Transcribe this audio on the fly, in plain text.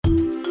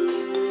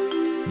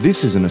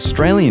This is an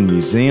Australian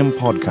Museum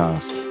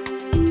podcast.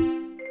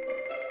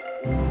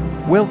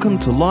 Welcome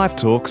to Live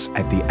Talks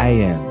at the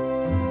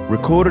AM,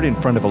 recorded in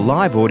front of a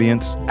live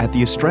audience at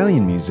the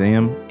Australian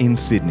Museum in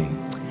Sydney.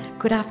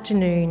 Good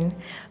afternoon.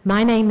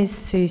 My name is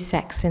Sue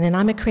Saxon and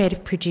I'm a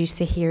creative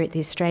producer here at the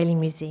Australian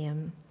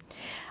Museum.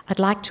 I'd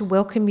like to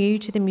welcome you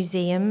to the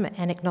museum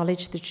and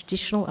acknowledge the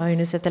traditional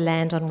owners of the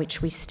land on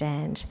which we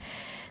stand,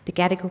 the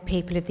Gadigal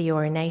people of the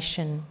Eora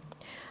Nation.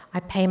 I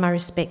pay my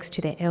respects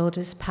to their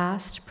elders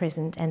past,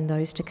 present and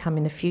those to come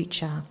in the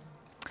future.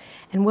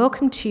 And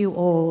welcome to you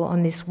all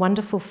on this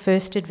wonderful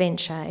first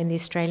adventure in the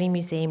Australian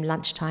Museum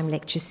Lunchtime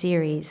Lecture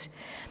Series,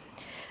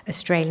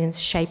 Australians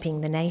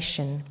Shaping the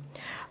Nation.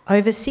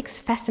 Over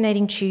 6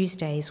 fascinating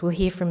Tuesdays, we'll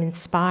hear from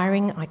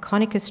inspiring,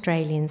 iconic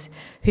Australians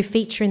who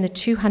feature in the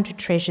 200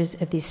 Treasures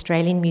of the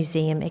Australian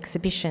Museum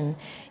exhibition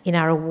in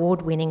our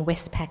award-winning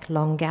Westpac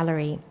Long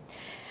Gallery.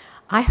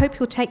 I hope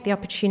you'll take the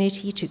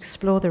opportunity to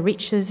explore the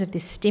riches of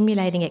this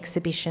stimulating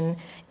exhibition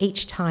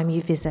each time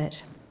you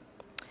visit.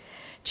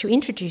 To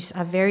introduce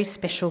our very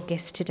special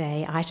guest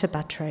today, Ita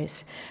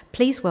Buttrose,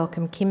 please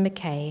welcome Kim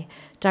McKay,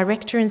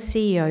 Director and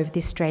CEO of the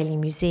Australian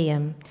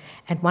Museum,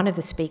 and one of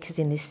the speakers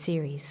in this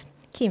series.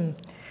 Kim.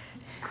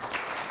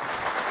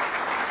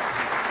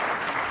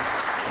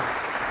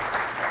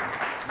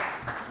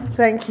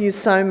 Thank you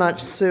so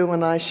much, Sue,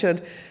 and I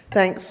should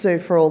thank Sue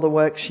for all the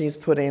work she's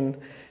put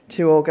in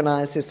to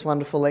organise this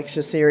wonderful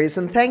lecture series.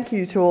 And thank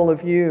you to all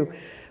of you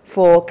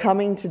for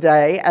coming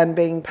today and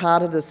being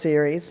part of the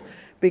series,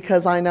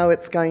 because I know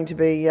it's going to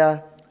be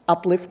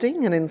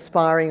uplifting and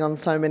inspiring on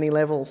so many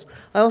levels.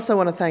 I also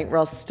want to thank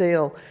Ross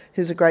Steele,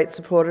 who's a great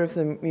supporter of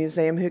the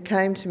museum, who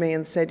came to me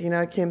and said, you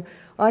know, Kim,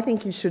 I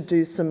think you should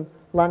do some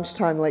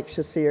lunchtime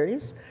lecture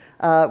series.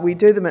 We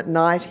do them at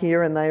night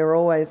here and they are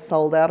always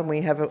sold out and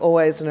we have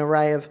always an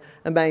array of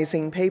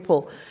amazing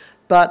people.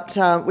 But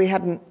we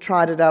hadn't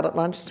tried it out at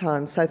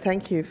lunchtime, so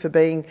thank you for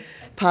being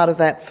part of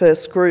that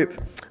first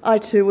group. I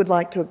too would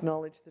like to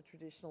acknowledge the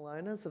traditional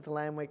owners of the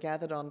land we're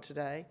gathered on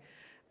today,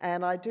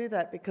 and I do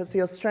that because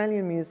the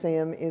Australian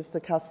Museum is the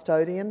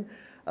custodian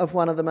of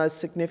one of the most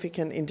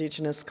significant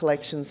Indigenous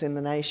collections in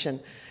the nation,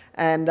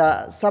 and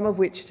some of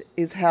which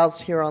is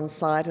housed here on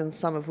site and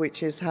some of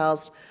which is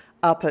housed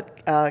up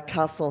at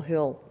Castle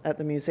Hill at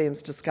the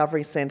museum's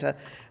Discovery Centre,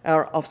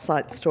 our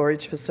off-site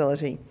storage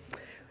facility.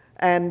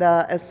 And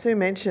as Sue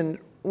mentioned,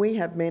 we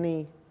have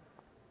many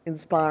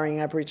inspiring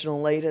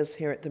Aboriginal leaders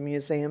here at the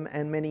museum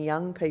and many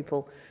young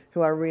people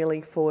who are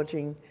really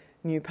forging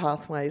new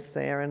pathways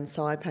there. And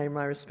so I pay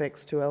my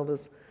respects to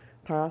elders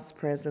past,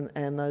 present,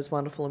 and those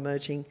wonderful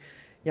emerging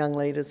young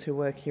leaders who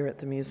work here at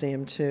the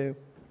museum too.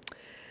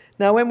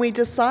 Now, when we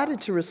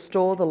decided to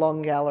restore the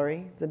Long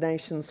Gallery, the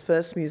nation's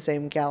first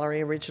museum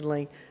gallery,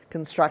 originally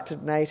constructed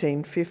in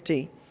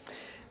 1850,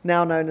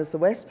 now known as the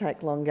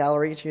Westpac Long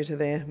Gallery due to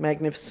their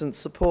magnificent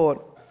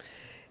support,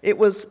 it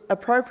was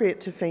appropriate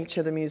to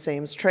feature the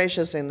museum's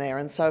treasures in there.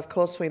 And so, of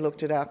course, we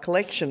looked at our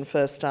collection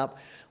first up.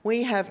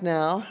 We have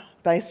now,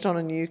 based on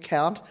a new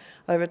count,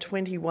 over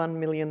 21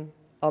 million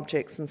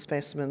objects and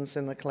specimens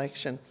in the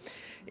collection.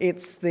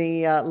 It's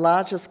the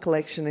largest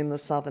collection in the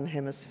Southern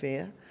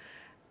Hemisphere,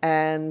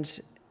 and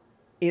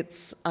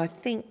it's, I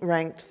think,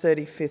 ranked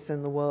 35th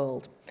in the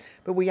world.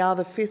 But we are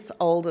the 5th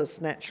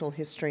oldest natural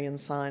history and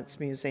science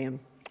museum.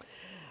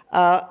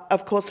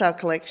 Of course, our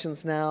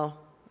collections now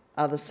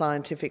are the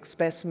scientific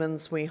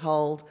specimens we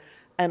hold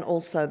and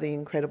also the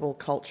incredible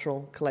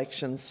cultural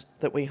collections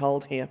that we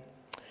hold here.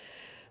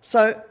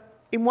 So,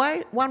 in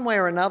one way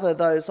or another,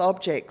 those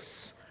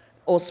objects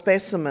or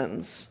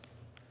specimens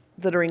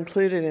that are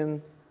included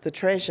in the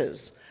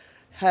treasures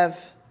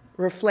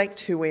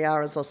reflect who we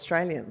are as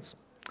Australians.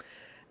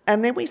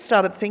 And then we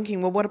started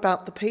thinking, well, what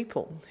about the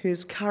people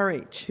whose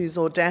courage, whose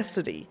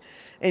audacity,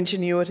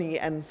 ingenuity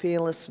and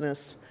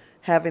fearlessness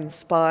have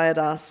inspired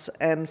us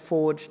and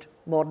forged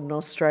modern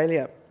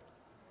Australia?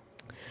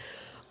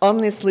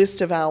 On this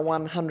list of our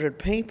 100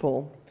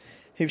 people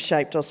who've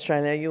shaped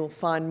Australia, you'll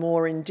find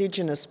more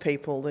Indigenous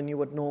people than you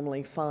would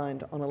normally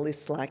find on a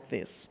list like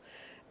this.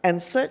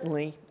 And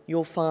certainly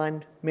you'll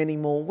find many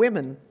more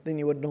women than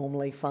you would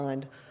normally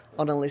find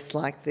on a list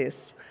like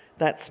this.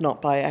 That's not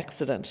by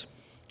accident.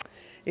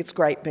 It's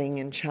great being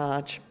in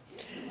charge.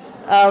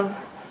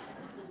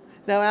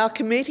 Now, our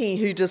committee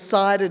who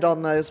decided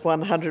on those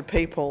 100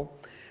 people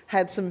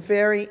had some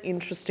very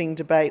interesting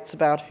debates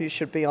about who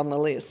should be on the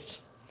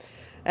list.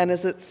 And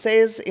as it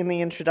says in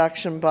the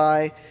introduction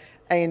by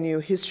ANU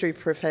history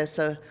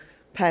professor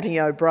Patty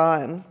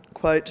O'Brien,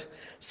 quote,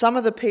 "Some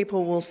of the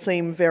people will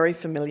seem very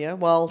familiar,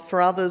 while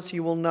for others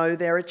you will know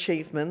their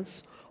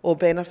achievements or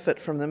benefit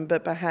from them,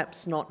 but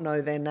perhaps not know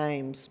their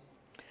names.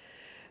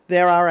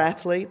 There are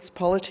athletes,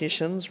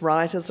 politicians,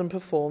 writers and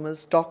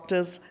performers,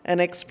 doctors and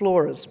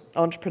explorers,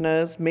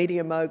 entrepreneurs,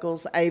 media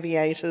moguls,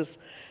 aviators,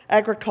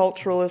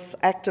 agriculturalists,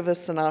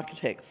 activists and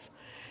architects.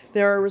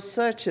 There are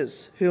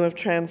researchers who have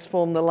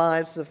transformed the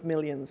lives of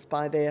millions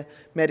by their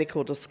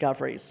medical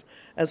discoveries,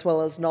 as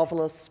well as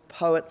novelists,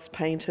 poets,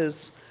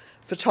 painters,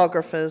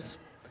 photographers,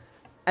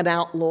 an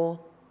outlaw,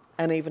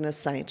 and even a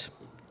saint.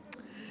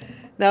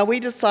 Now,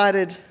 we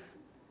decided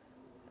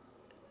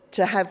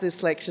to have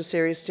this lecture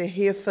series to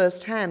hear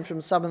firsthand from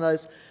some of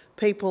those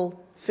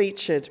people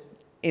featured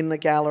in the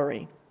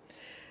gallery.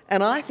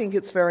 And I think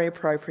it's very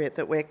appropriate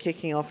that we're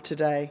kicking off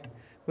today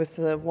with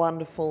the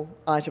wonderful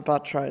Ita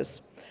Buttrose,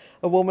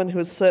 a woman who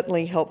has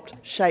certainly helped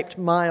shape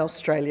my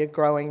Australia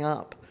growing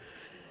up.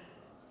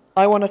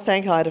 I want to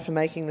thank Ita for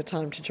making the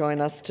time to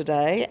join us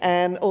today,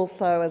 and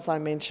also, as I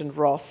mentioned,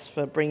 Ross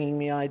for bringing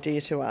the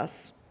idea to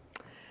us.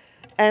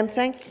 And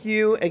thank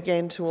you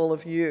again to all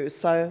of you.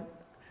 So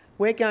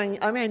I'm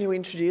going to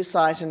introduce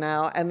Ita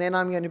now, and then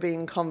I'm going to be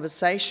in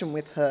conversation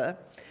with her.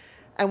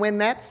 And when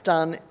that's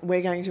done,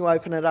 we're going to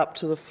open it up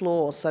to the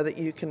floor so that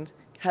you can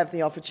have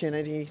the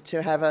opportunity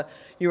to have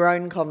your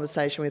own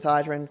conversation with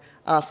Ita and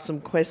ask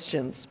some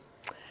questions.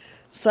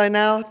 So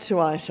now to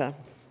Ita.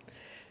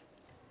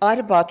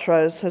 Ita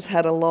Buttrose has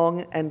had a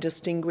long and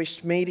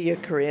distinguished media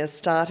career,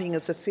 starting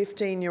as a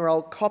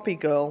 15-year-old copy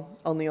girl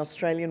on the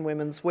Australian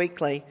Women's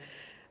Weekly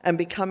and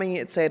becoming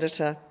its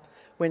editor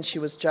when she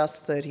was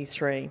just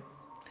 33.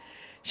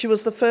 She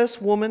was the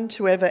first woman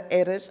to ever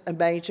edit a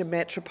major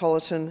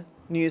metropolitan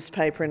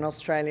newspaper in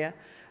Australia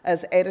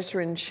as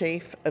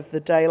editor-in-chief of the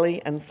Daily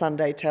and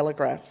Sunday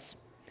Telegraphs.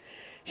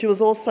 She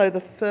was also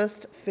the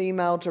first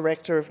female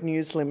director of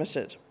News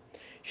Limited.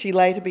 She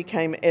later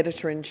became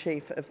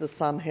editor-in-chief of the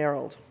Sun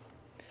Herald.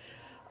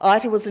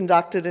 Ita was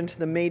inducted into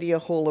the Media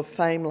Hall of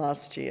Fame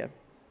last year.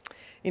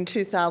 In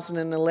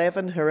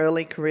 2011, her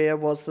early career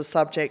was the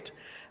subject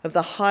of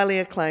the highly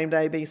acclaimed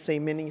ABC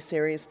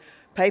miniseries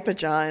Paper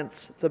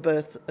Giants, The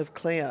Birth of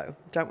Cleo.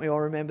 Don't we all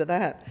remember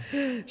that?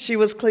 She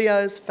was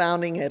Cleo's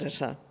founding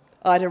editor.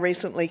 Ita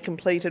recently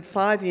completed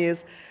 5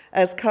 years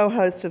as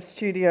co-host of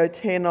Studio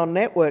 10 on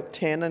Network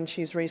 10, and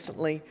she's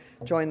recently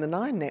joined the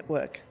 9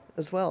 network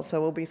as well, so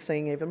we'll be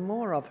seeing even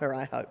more of her,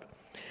 I hope.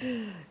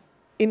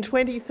 In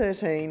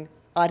 2013,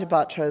 Ita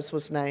Buttrose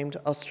was named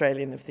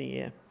Australian of the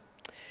Year.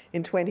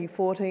 In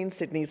 2014,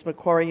 Sydney's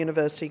Macquarie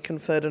University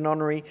conferred an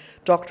honorary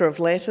Doctor of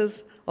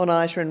Letters on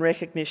Ita in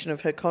recognition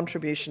of her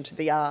contribution to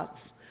the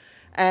arts.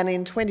 And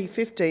in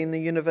 2015, the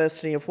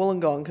University of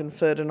Wollongong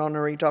conferred an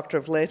honorary Doctor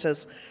of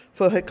Letters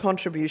for her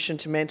contribution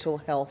to mental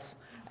health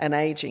and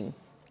ageing.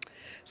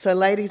 So,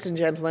 ladies and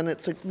gentlemen,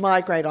 it's my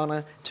great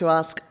honour to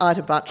ask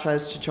Ita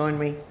Buttrose to join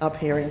me up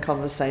here in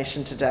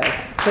conversation today.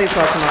 Please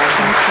welcome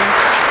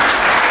Ita.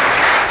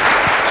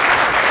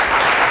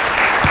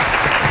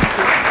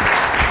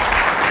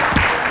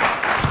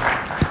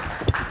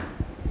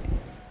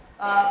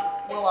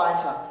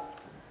 Ita,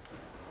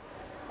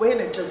 we're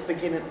going to just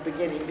begin at the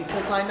beginning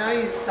because I know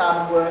you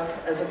started work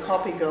as a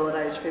copy girl at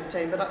age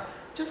 15, but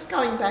just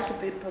going back a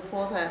bit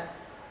before that,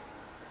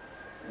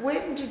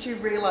 when did you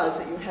realise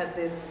that you had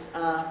this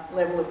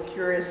level of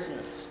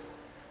curiousness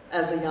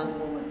as a young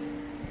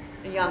woman,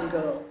 a young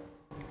girl?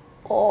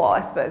 Oh,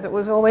 I suppose it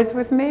was always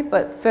with me,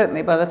 but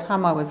certainly by the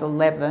time I was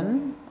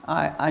 11,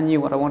 I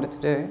knew what I wanted to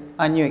do.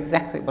 I knew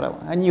exactly what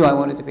I knew I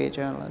wanted to be a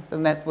journalist,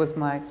 and that was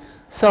my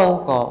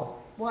sole goal.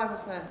 Why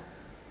was that?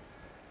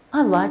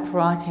 I liked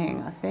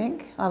writing, I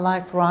think. I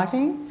liked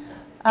writing.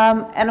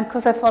 And of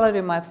course I followed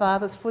in my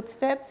father's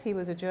footsteps. He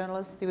was a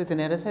journalist, he was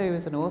an editor, he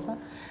was an author.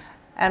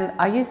 And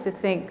I used to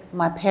think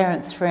my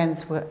parents'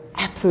 friends were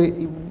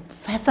absolutely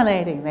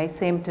fascinating. They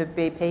seemed to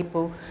be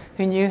people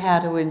who knew how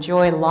to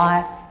enjoy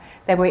life.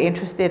 They were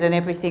interested in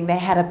everything. They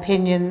had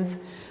opinions.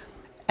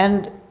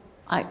 And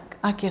I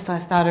guess I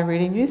started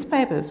reading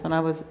newspapers when I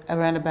was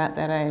around about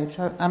that age.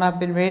 And I've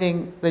been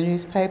reading the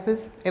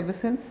newspapers ever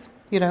since.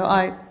 You know,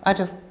 I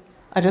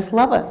just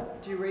love it.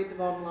 Do you read them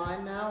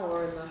online now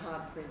or in the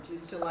hard print? Do you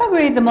still like I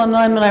read them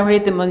online when I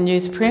read them on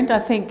newsprint. I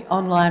think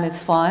online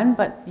is fine,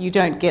 but you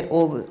don't get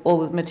all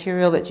the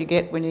material that you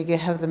get when you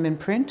have them in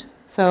print.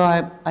 So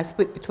I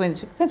split between the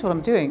two. Depends what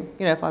I'm doing.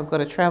 You know, if I've got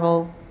to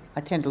travel,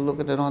 I tend to look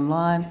at it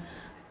online.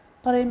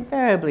 But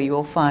invariably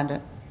you'll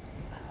find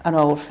an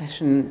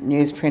old-fashioned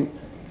newsprint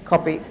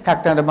copy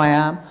tucked under my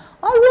arm.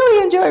 I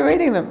really enjoy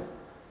reading them.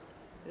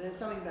 There's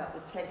something about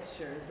the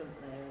texture,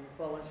 isn't there, and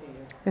quality.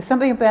 There's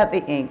something about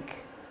the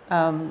ink.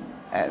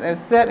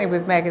 Certainly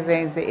with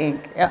magazines, the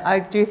ink. I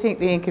do think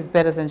the ink is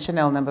better than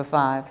Chanel No.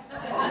 5.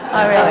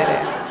 I really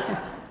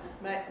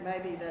do.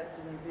 Maybe that's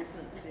a new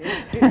business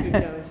you could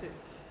go into.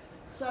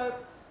 So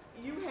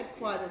you had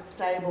quite a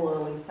stable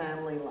early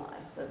family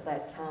life at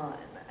that time,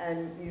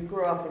 and you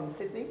grew up in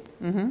Sydney?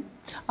 Mm-hmm.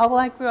 Oh, well,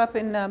 I grew up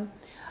in...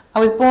 I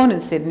was born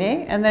in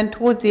Sydney, and then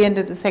towards the end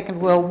of the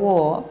Second World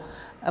War,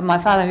 my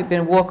father, who'd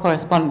been a war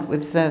correspondent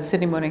with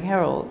Sydney Morning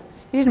Herald,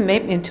 he didn't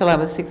meet me until I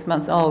was 6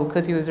 months old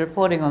because he was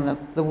reporting on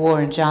the war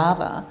in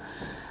Java,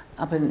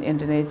 up in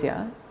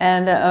Indonesia.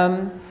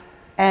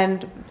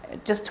 And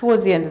just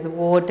towards the end of the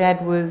war,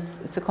 Dad was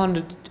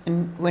seconded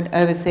and went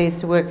overseas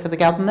to work for the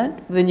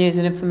government, the News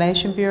and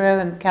Information Bureau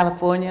in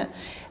California,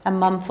 and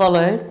Mum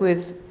followed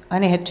with... I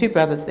only had 2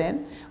 brothers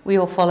then. We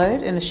all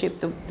followed in a ship.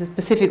 The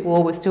Pacific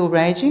War was still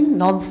raging,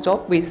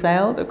 non-stop. We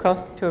sailed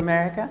across to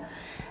America.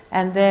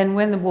 And then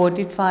when the war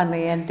did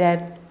finally end,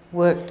 Dad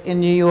worked in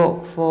New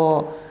York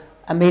for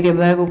a media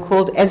mogul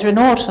called Ezra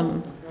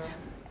Norton.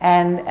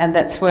 And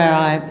that's where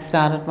I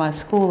started my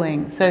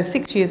schooling. So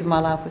 6 years of my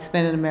life was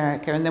spent in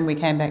America, and then we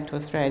came back to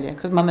Australia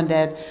because Mum and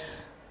Dad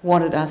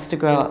wanted us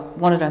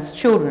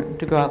children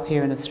to grow up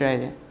here in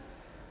Australia.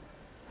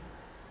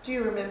 Do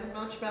you remember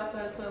much about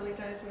those early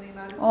days in the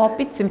United States? Oh,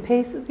 bits and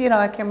pieces. You know,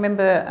 I can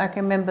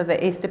remember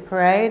the Easter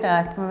parade.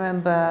 I can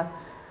remember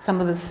some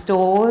of the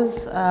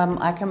stores.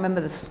 I can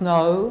remember the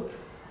snow.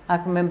 I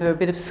can remember a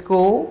bit of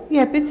school.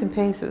 Yeah, bits and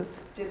pieces.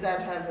 Did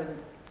that have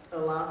a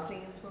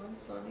lasting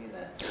influence on you?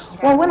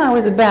 Well, when I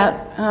was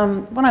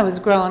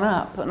growing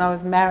up and I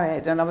was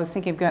married and I was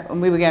thinking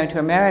when we were going to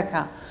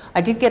America,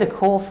 I did get a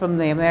call from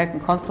the American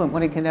consulate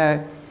wanting to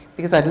know,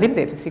 because I'd lived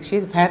there for 6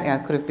 years, apparently I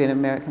could have been an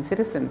American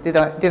citizen. Did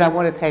I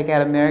want to take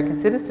out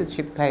American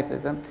citizenship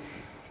papers? And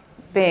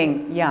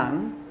being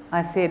young,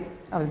 I said,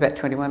 I was about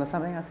 21 or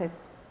something, I said,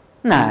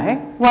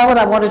 no, why would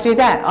I want to do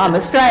that? I'm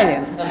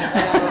Australian.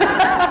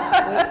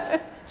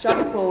 Let's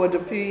jump forward a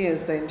few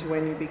years then to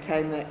when you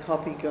became that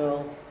copy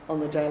girl on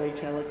the Daily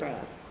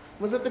Telegraph.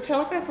 Was it the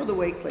Telegraph or the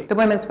Weekly? The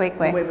Women's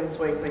Weekly. The Women's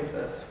Weekly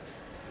first.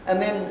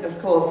 And then, of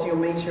course, your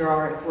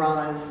meteoric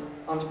rise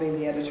onto being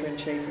the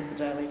editor-in-chief of the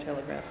Daily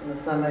Telegraph and the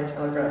Sunday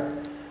Telegraph.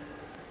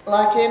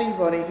 Like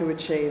anybody who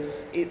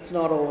achieves, it's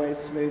not always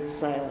smooth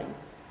sailing.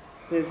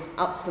 There's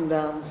ups and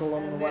downs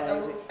along the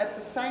way. At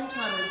the same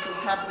time this was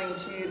happening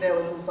to you, there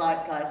was a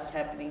zeitgeist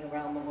happening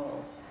around the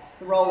world.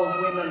 The role of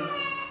women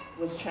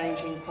was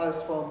changing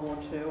post-World War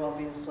II,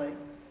 obviously.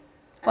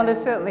 Well, it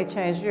certainly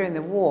changed during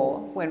the war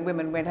when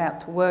women went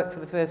out to work for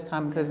the first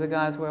time because the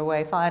guys were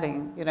away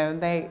fighting, you know, and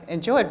they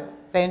enjoyed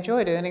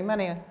earning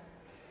money.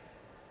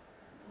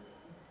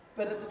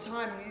 But at the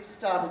time you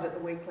started at the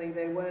Weekly,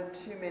 there weren't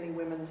too many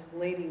women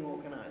leading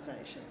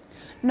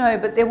organisations. No,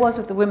 but there was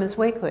at the Women's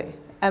Weekly,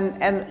 and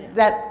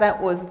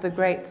that was the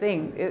great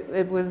thing.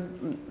 It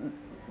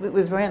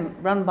was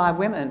run by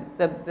women.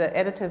 The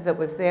editor that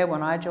was there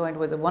when I joined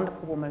was a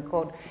wonderful woman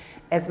called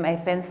Esme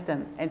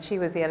Fenston, and she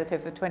was the editor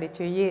for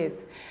 22 years.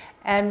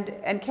 And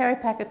Kerry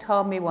Packer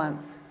told me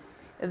once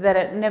that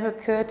it never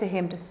occurred to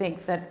him to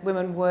think that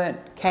women weren't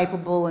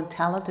capable and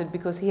talented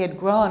because he had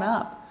grown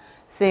up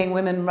seeing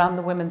women run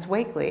the Women's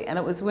Weekly, and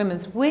it was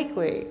Women's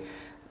Weekly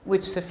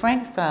which Sir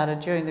Frank started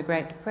during the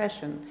Great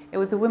Depression. It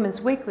was the Women's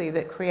Weekly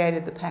that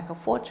created the Packer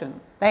fortune.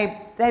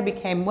 They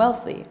became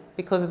wealthy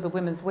because of the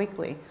Women's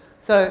Weekly.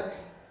 So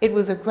it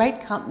was a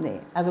great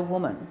company as a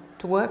woman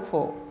to work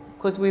for,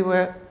 because we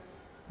were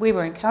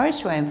encouraged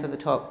to aim for the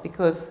top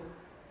because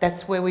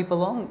that's where we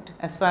belonged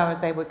as far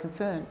as they were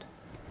concerned.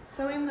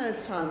 So in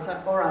those times,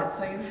 all right,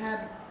 so you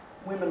had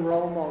women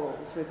role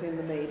models within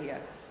the media,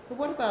 but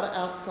what about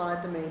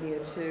outside the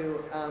media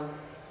too?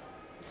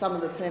 Some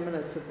of the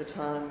feminists of the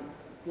time,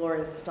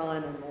 Gloria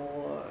Steinem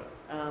or...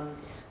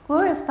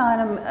 Gloria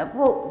Steinem,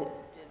 well,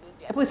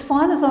 it was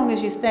fine as long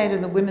as you stayed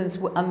on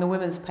the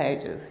women's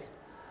pages.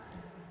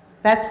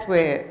 That's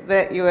where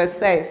you were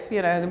safe,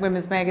 you know, the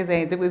women's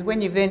magazines. It was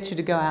when you ventured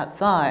to go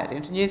outside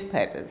into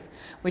newspapers,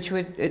 which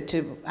were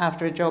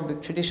after a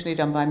job traditionally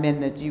done by men,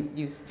 that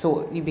you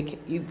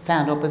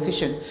found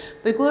opposition.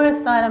 But Gloria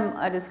Steinem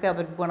I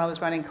discovered when I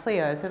was running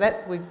Clio, so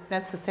that's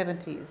the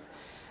 70s.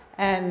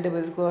 And there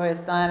was Gloria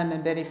Steinem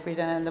and Betty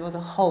Friedan. There was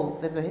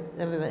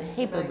a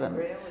heap of them.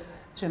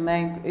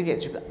 Germaine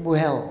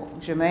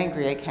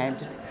Greer came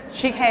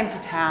to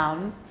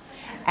town.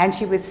 And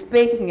she was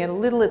speaking at a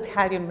little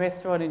Italian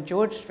restaurant in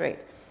George Street.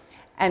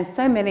 And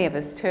so many of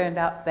us turned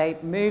up, they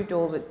moved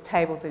all the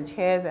tables and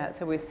chairs out.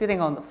 So we were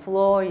sitting on the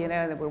floor, you know,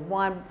 and there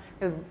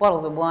was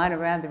bottles of wine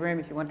around the room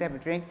if you wanted to have a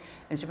drink.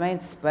 And Germaine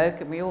spoke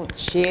and we all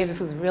cheered. This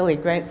was really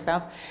great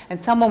stuff.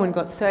 And some woman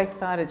got so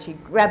excited, she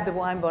grabbed the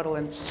wine bottle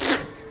and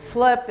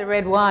slurped the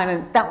red wine.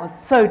 And that was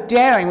so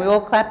daring. We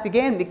all clapped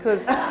again because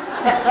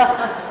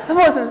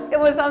it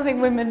was something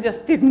women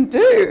just didn't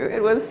do.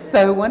 It was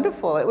so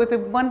wonderful. It was a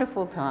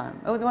wonderful time.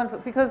 It was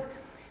wonderful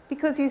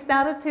because you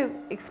started to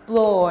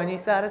explore and you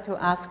started to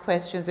ask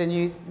questions and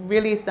you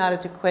really started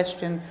to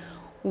question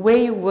where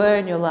you were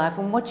in your life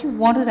and what you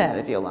wanted out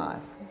of your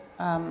life.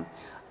 By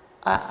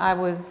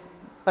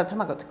the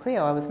time I got to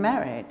Clio, I was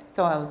married.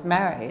 So I was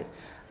married,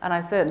 and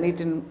I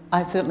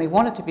certainly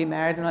wanted to be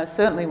married, and I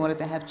certainly wanted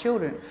to have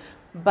children.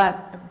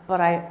 But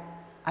I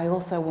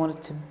also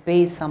wanted to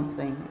be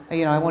something.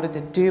 You know, I wanted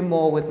to do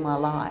more with my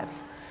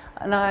life.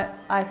 And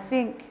I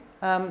think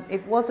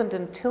it wasn't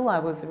until I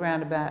was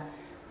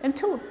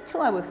until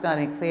I was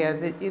starting Clio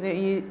that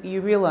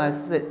you realise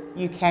that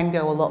you can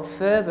go a lot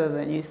further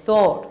than you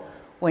thought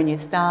when you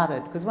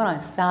started. Because when I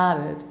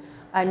started,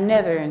 I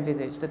never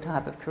envisaged the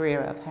type of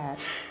career I've had.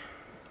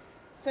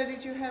 So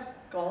did you have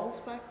goals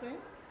back then?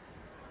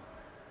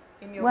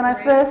 When I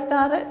first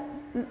started,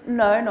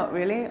 no, not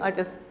really. I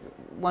just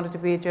wanted to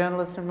be a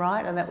journalist and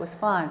write, and that was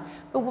fine.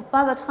 But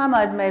by the time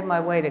I'd made my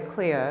way to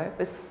Clio,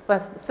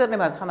 certainly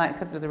by the time I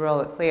accepted the role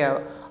at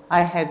Clio,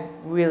 I had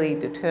really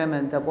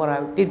determined that what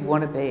I did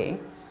want to be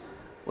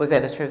was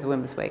editor of the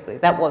Women's Weekly.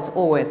 That was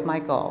always my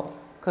goal,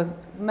 because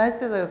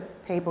most of the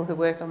people who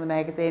worked on the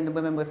magazine, the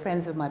women, were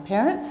friends of my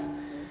parents,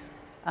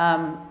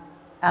 and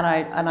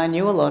I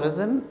knew a lot of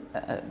them.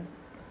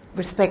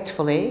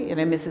 respectfully,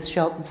 Mrs.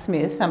 Shelton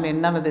Smith. I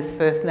mean, none of this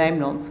first name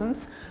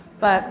nonsense,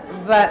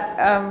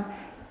 and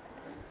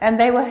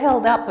they were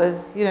held up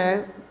as,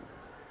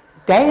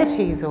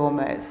 deities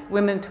almost,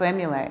 women to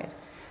emulate.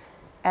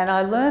 And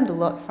I learned a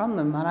lot from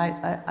them, and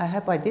I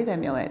hope I did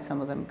emulate some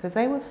of them, because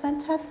they were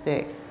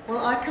fantastic.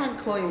 Well, I can't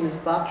call you Miss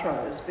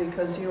Buttrose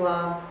because you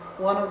are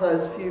one of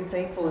those few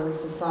people in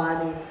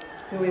society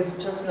who is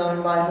just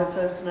known by her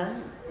first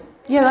name.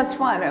 Yeah, that's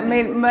fine. I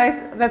mean,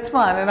 that's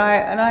fine, and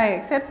I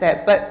accept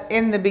that. But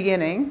in the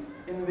beginning,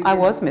 I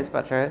was Miss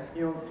Buttrose.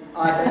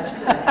 I bet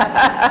you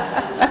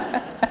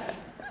were.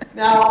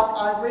 Now,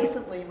 I've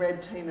recently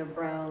read Tina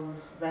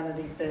Brown's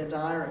Vanity Fair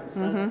Diaries.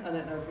 Mm-hmm. I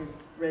don't know if you've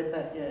read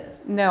that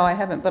yet. No, I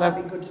haven't, but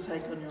it'd be good to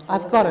take on your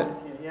holiday. I've got it.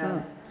 With you, yeah.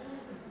 Mm.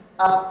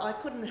 I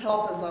couldn't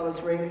help as I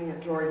was reading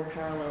it, drawing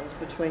parallels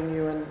between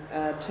you and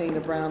Tina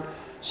Brown.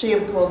 She,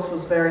 of course,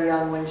 was very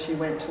young when she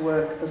went to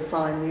work for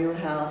Cy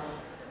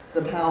Newhouse,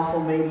 the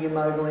powerful media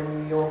mogul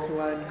in New York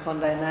who owned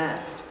Condé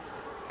Nast.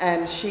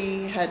 And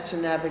she had to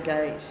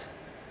navigate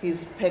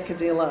his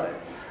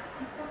peccadillos.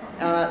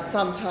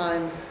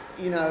 Sometimes,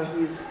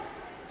 his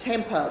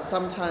temper,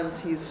 sometimes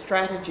his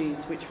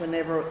strategies, which were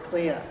never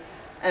clear.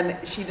 And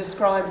she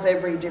describes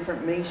every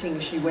different meeting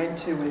she went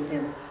to with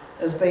him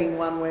as being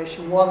one where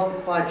she wasn't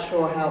quite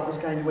sure how it was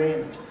going to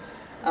end.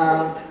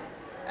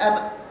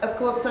 And of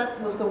course, that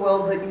was the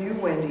world that you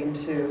went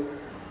into.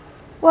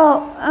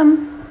 Well,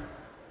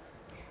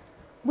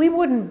 we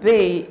wouldn't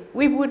be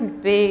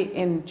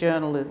in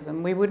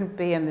journalism, we wouldn't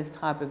be in this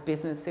type of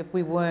business if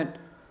we weren't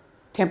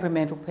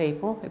temperamental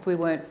people, if we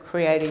weren't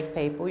creative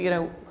people.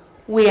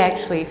 We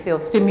actually feel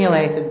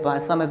stimulated by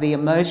some of the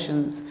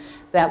emotions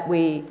that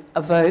we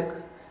evoke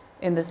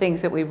in the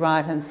things that we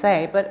write and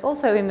say, but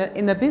also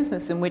in the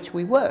business in which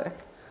we work.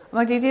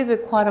 I mean, it is a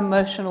quite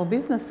emotional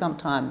business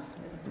sometimes,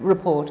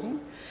 reporting,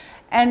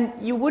 and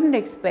you wouldn't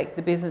expect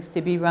the business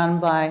to be run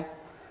by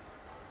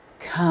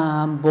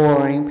calm,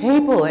 boring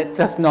people. It's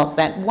just not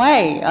that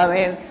way. I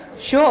mean,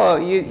 sure,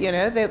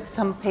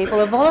 some people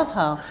are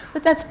volatile,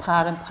 but that's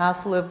part and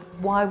parcel of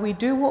why we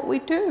do what we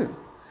do.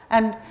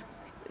 And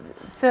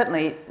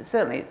certainly,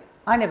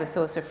 I never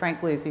saw Sir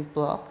Frank lose his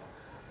block,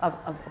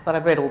 but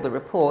I've read all the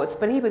reports.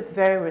 But he was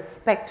very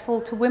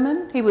respectful to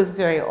women. He was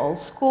very old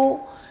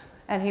school,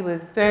 and he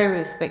was very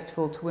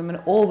respectful to women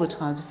all the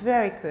time.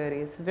 Very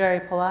courteous, very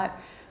polite.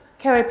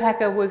 Kerry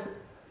Packer was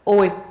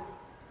always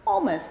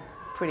almost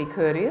pretty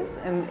courteous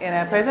in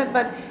our presence,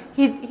 but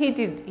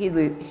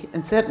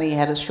and certainly he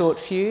had a short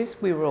fuse.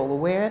 We were all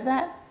aware of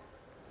that,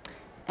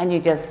 and you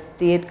just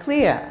steered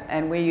clear.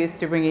 And we used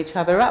to ring each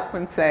other up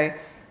and say,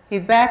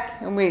 "He's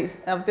back," and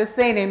I've just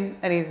seen him,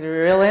 and he's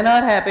really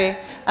not happy.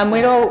 And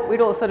we'd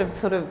all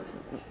sort of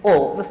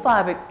all the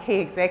 5 key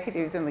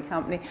executives in the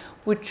company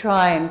would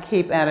try and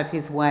keep out of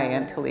his way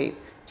until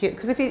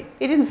because if he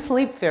didn't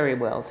sleep very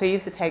well, so he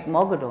used to take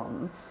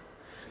Mogadons.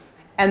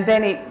 And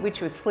then which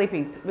was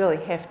really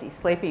hefty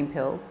sleeping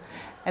pills.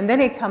 And then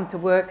he'd come to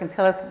work and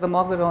tell us that the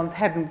Mogadons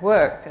hadn't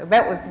worked.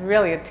 That was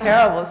really a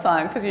terrible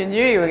sign, because you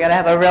knew you were going to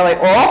have a really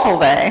awful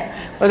day,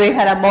 whether he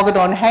had a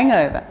Mogadon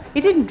hangover.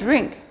 He didn't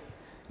drink.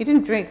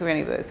 Or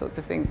any of those sorts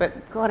of things,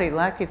 but God, he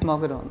liked his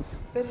Mogadons.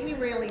 But he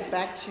really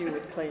backed you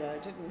with Cleo,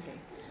 didn't he?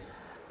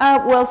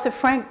 Well, Sir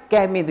Frank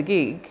gave me the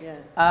gig,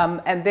 yeah.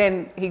 And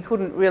then he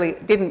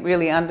didn't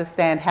really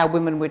understand how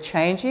women were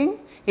changing.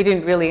 He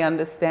didn't really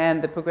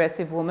understand the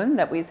progressive woman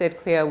that we said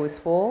Cleo was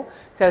for,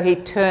 so he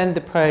turned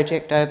the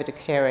project over to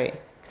Kerry,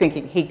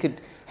 thinking he could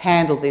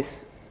handle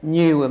this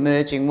new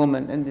emerging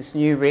woman and this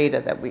new reader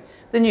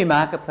the new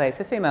marketplace,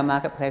 the female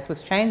marketplace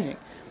was changing.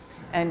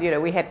 And,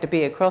 we had to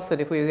be across it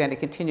if we were going to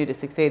continue to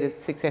succeed as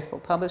successful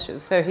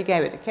publishers, so he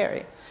gave it to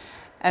Kerry.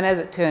 And as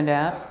it turned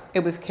out, it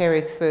was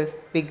Kerry's first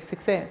big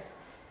success.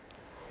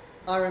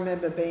 I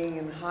remember being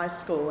in high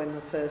school when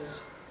the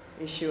first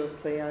issue of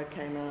Cleo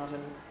came out,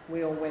 and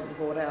we all went and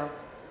bought our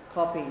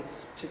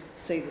copies to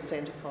see the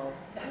centrefold.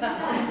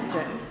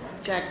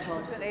 Jack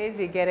Thompson.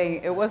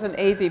 It wasn't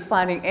easy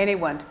finding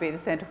anyone to be the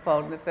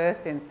centrefold in the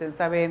first instance.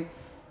 I mean,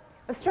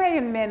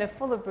 Australian men are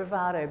full of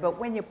bravado, but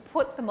when you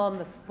put them on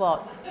the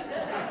spot,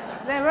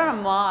 they run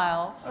a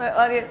mile.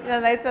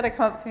 They sort of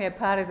come up to me at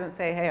parties and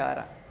say, "Hey,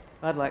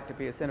 I'd like to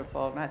be a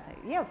centrefold." And I'd say,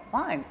 "Yeah,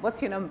 fine.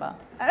 What's your number?"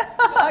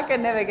 I could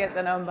never get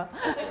the number.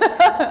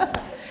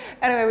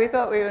 Anyway, we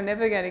thought we were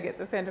never going to get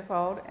the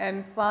centrefold,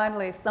 and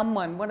finally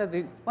one of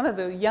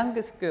the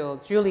youngest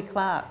girls, Julie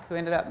Clark, who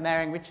ended up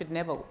marrying Richard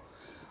Neville.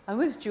 It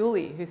was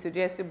Julie who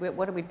suggested,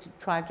 "Why don't we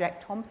try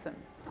Jack Thompson?"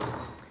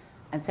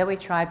 And so we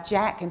tried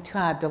Jack, and to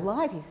our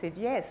delight, he said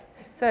yes.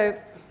 So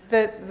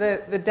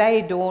the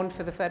day dawned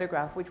for the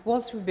photograph, which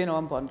was to have been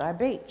on Bondi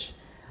Beach,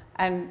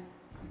 and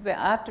the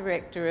art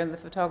director and the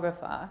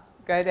photographer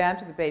go down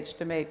to the beach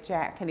to meet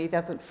Jack, and he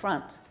doesn't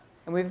front.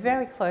 And we're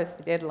very close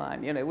to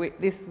deadline.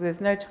 There's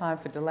no time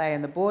for delay,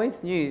 and the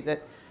boys knew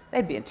that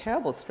they'd be in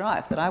terrible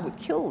strife, that I would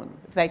kill them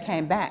if they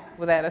came back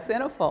without a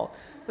centrefold.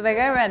 So they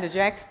go around to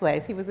Jack's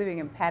place. He was living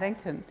in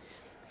Paddington,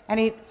 and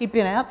he'd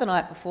been out the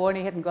night before, and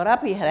he hadn't got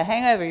up. He had a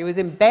hangover. He was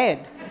in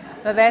bed.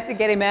 So they had to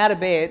get him out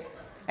of bed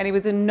and he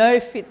was in no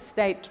fit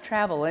state to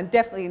travel, and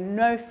definitely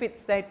no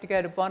fit state to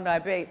go to Bondi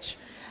Beach.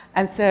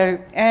 And so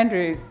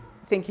Andrew,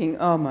 thinking,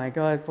 oh my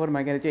God, what am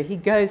I going to do? He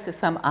goes to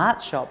some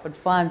art shop and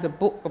finds a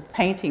book of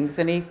paintings,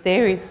 and he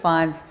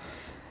finds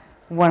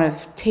one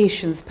of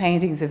Titian's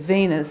paintings of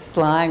Venus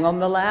lying on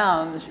the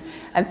lounge.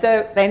 And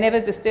so they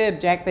never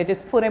disturbed Jack, they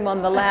just put him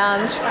on the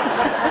lounge.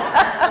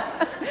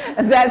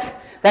 And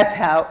that's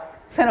how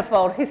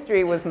centerfold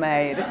history was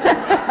made.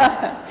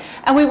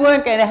 And we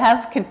weren't going to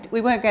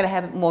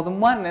have more than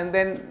one, and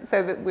then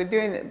so that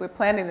we're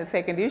planning the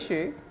second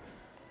issue.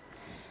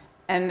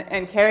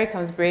 And Kerry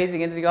comes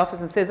breezing into the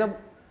office and says, oh,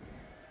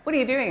 what are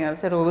you doing? And I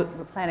said, oh,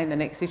 we're planning the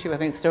next issue, I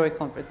think, story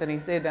conference. And he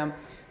said,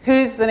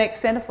 who's the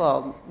next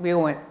centerfold? We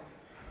all went,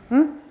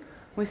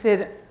 We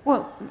said,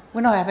 well,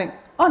 we're not having,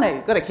 oh no,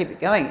 you've got to keep it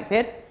going, he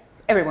said.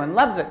 Everyone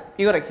loves it,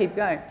 you've got to keep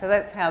going. So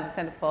that's how the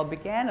centerfold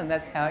began, and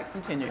that's how it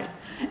continued.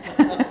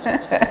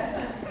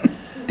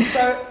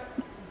 So,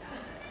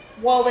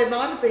 while there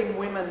might have been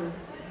women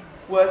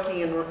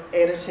working and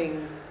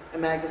editing a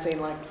magazine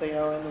like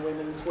Clio and the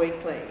Women's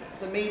Weekly,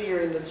 the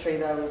media industry,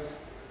 though, was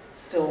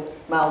still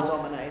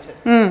male-dominated.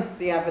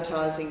 The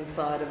advertising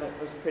side of it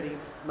was pretty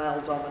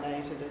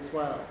male-dominated as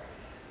well.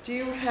 Do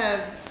you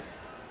have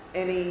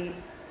any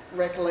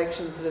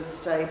recollections that have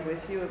stayed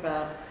with you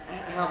about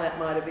how that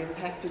might have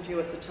impacted you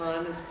at the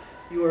time as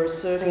you were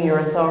asserting your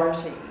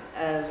authority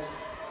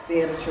as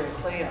the editor of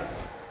Clio?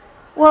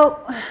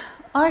 Well,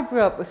 I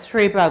grew up with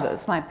three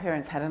brothers. My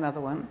parents had another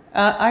one.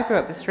 I grew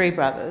up with three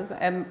brothers,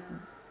 and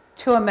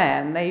to a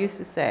man, they used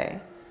to say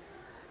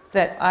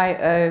that I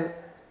owe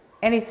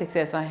any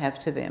success I have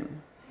to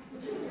them.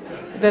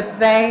 That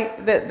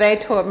they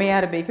taught me how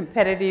to be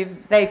competitive,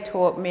 they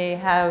taught me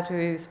how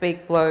to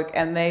speak bloke,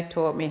 and they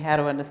taught me how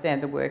to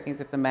understand the workings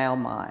of the male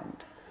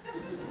mind.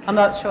 I'm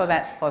not sure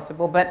that's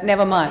possible, but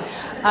never mind.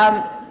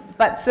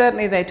 But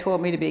certainly they taught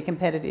me to be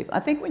competitive. I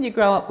think when you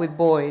grow up with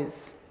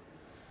boys,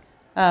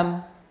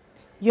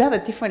 you have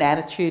a different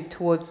attitude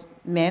towards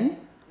men.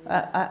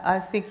 I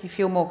think you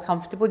feel more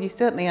comfortable. You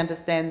certainly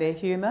understand their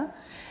humour.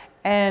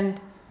 And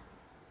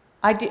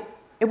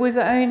it was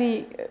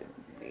only,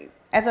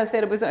 as I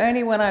said, it was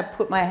only when I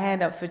put my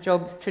hand up for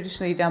jobs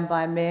traditionally done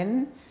by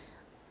men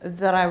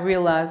that I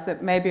realised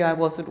that maybe I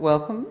wasn't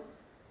welcome.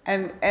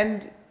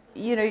 And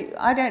you know,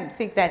 I don't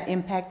think that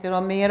impacted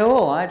on me at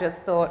all. I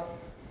just thought,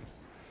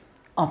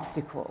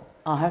 obstacle,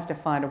 I'll have to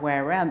find a way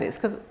around this.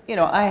 Because, you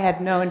know, I had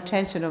no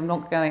intention of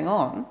not going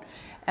on.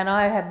 And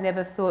I have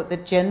never thought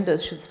that gender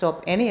should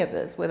stop any of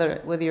us,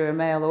 whether you're a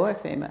male or a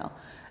female,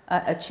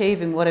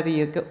 achieving whatever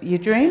your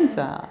dreams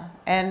are.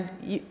 And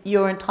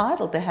you're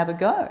entitled to have a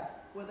go.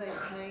 Were they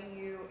paying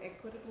you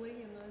equitably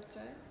in those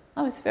days?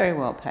 Oh, it's very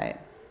well paid.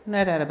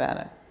 No doubt about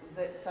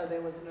it. So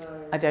there was no...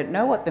 I don't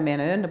know what the men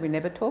earned, and we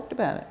never talked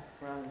about it.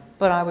 Right.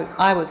 But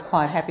I was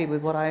quite happy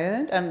with what I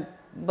earned.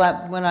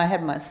 But when I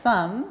had my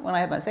son, when I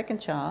had my second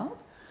child,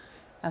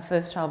 our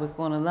first child was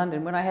born in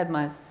London. When I had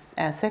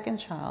our second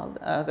child,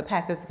 the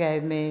Packers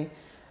gave me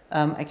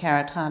a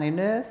Karatani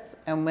nurse,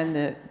 and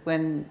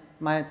when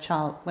my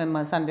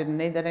son didn't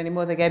need that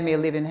anymore, they gave me a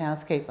live-in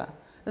housekeeper,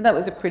 and that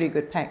was a pretty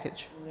good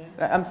package.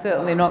 Yeah. I'm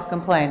certainly not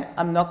complaining.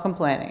 I'm not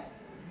complaining.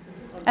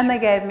 And they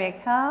gave me a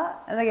car,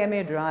 and they gave me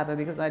a driver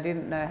because I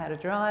didn't know how to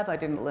drive. I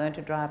didn't learn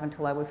to drive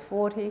until I was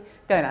 40.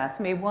 Don't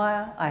ask me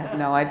why. I have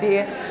no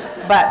idea.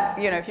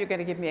 But, you know, if you're going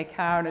to give me a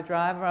car and a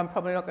driver, I'm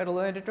probably not going to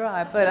learn to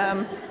drive. But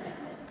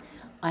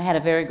I had a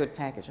very good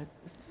package. I'm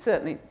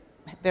certainly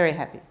very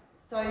happy.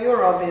 So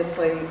you're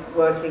obviously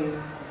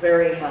working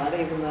very hard,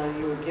 even though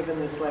you were given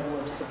this level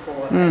of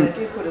support. And it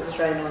did put a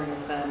strain on your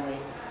family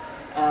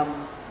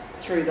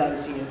through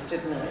those years,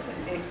 didn't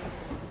it?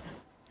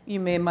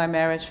 You mean my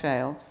marriage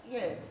failed?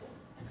 Yes.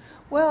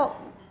 Well,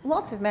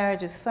 lots of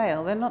marriages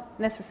fail. They're not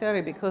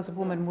necessarily because a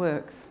woman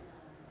works.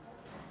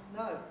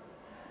 No.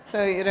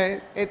 So, you know,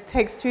 it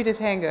takes two to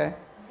tango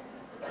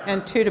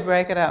and two to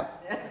break it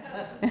up.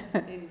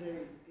 Indeed.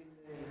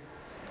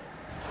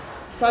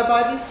 So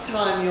by this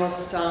time your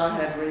star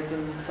had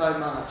risen so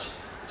much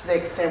to the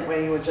extent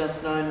where you were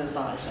just known as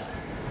Ita.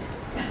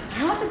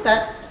 How did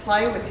that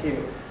play with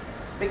you?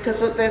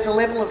 Because there's a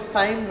level of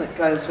fame that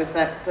goes with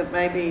that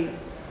maybe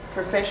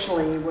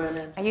professionally you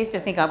weren't. I used to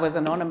think I was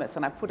anonymous,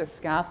 and I put a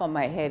scarf on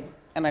my head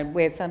and I'd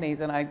wear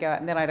sunnies and I'd go,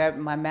 and then I'd open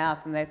my mouth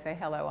and they'd say,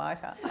 hello,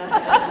 Ita.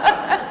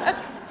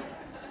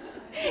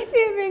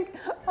 You think,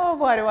 oh,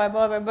 why do I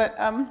bother? But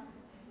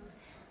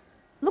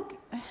look,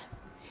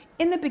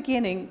 in the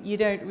beginning you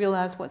don't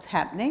realise what's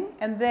happening,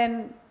 and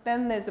then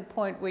there's a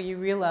point where you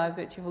realise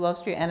that you've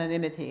lost your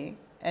anonymity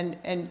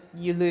and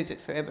you lose it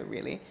forever,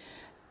 really.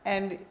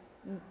 And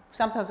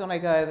sometimes when I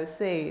go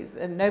overseas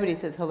and nobody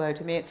says hello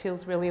to me, it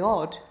feels really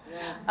odd.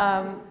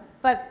 Yeah.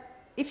 But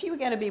if you're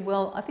going to be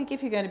I think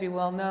if you're going to be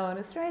well known,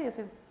 Australia's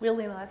a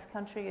really nice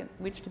country in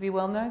which to be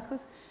well known,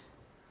 because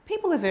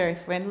people are very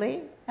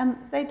friendly and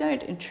they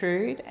don't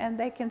intrude, and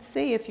they can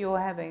see if you're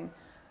having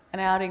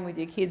an outing with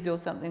your kids or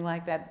something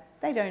like that.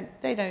 They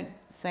don't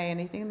say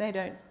anything. They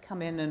don't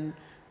come in and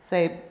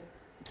say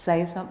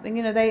something.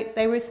 You know,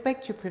 they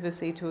respect your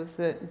privacy to a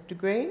certain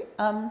degree.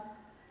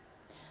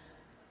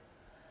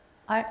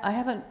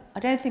 I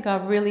don't think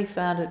I've really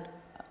found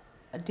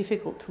it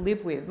difficult to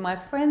live with. My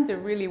friends are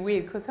really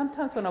weird because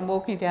sometimes when I'm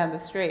walking down the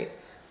street,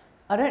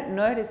 I don't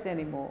notice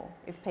anymore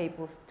if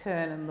people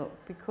turn and look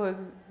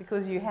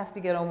because you have to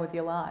get on with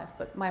your life.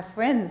 But my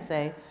friends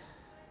say,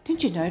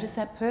 "Didn't you notice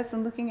that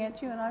person looking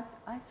at you?" And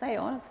I say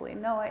honestly,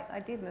 no, I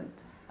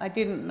didn't. I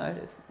didn't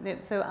notice.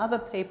 So other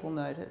people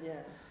notice.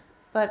 Yeah.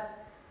 But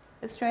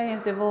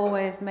Australians have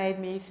always made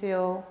me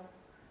feel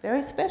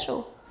very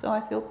special, so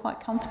I feel quite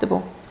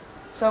comfortable.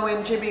 So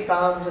when Jimmy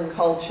Barnes and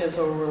Cold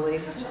Chisel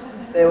released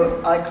their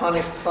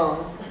iconic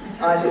song,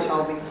 Ita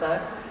Told Me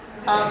So,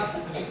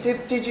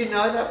 did you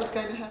know that was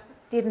going to happen?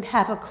 Didn't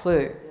have a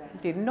clue. Yeah.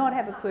 Did not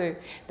have a clue.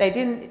 They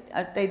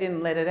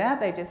didn't let it out.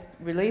 They just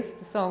released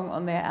the song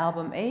on their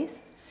album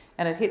East,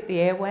 and it hit the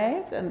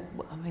airwaves. And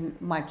I mean,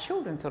 my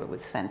children thought it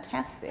was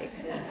fantastic,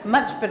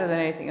 much better than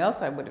anything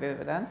else I would have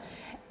ever done.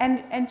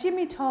 And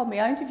Jimmy told me.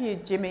 I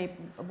interviewed Jimmy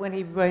when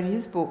he wrote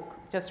his book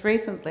just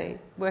recently,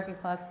 Working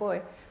Class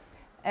Boy,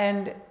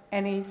 and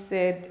he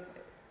said,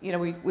 you know,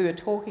 we were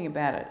talking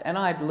about it, and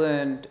I'd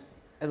learned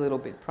a little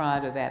bit prior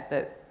to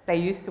that they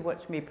used to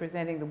watch me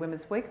presenting the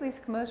Women's Weeklies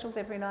commercials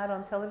every night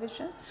on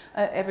television,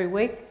 every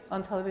week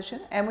on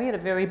television, and we had a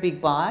very big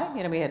buy.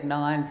 You know, we had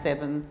 9,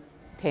 7,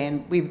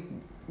 10.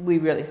 We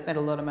really spent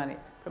a lot of money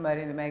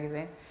promoting the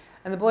magazine,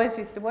 and the boys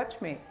used to watch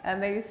me,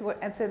 and they used to watch,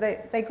 and so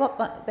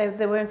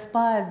they were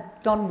inspired.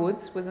 Don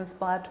Woods was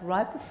inspired to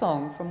write the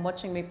song from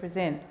watching me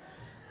present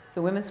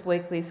the Women's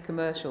Weeklies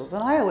commercials,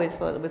 and I always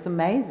thought it was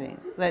amazing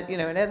that, you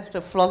know, an editor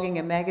flogging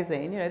a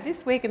magazine, you know,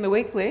 this week in the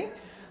weekly,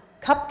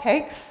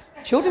 cupcakes,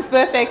 children's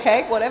birthday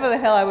cake, whatever the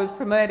hell I was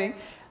promoting,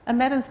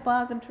 and that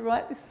inspired them to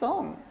write this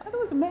song. I thought it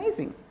was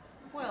amazing.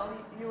 Well,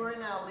 you were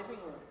in our living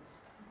rooms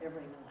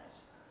every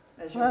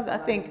night. Well, I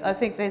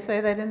think they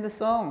say that in the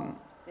song.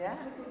 Yeah?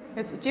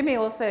 Jimmy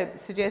also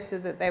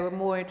suggested that they were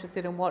more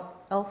interested in what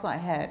else I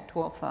had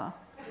to offer.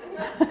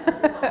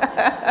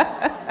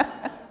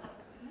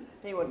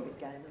 He wouldn't be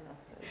game enough.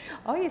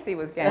 Oh yes, he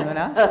was game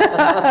enough.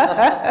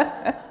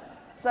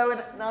 So in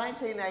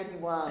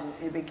 1981,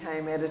 you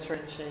became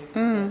editor-in-chief of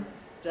the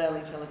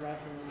Daily Telegraph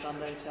and the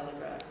Sunday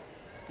Telegraph.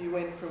 You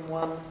went from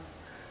one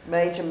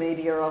major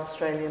media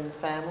Australian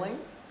family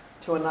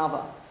to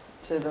another,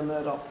 to the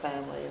Murdoch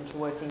family, and to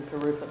working for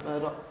Rupert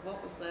Murdoch.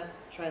 What was that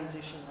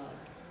transition like?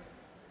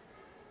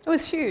 It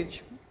was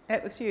huge.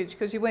 It was huge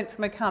because you went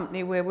from a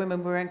company where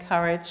women were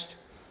encouraged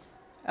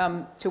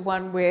to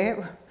one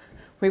where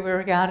we were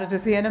regarded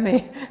as the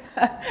enemy.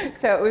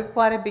 So it was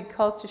quite a big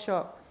culture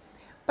shock.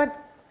 But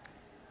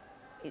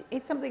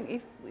it's something,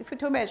 if we're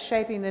talking about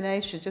shaping the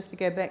nation, just to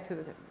go back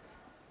to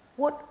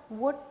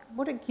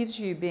what it gives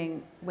you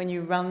being, when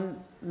you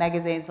run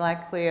magazines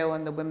like Cleo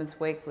and the Women's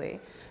Weekly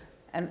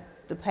and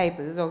the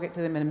papers, I'll get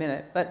to them in a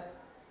minute, but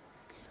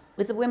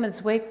with the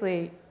Women's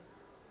Weekly,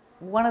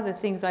 one of the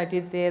things I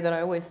did there that I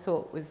always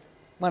thought was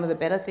one of the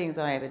better things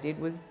I ever did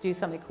was do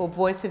something called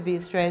Voice of the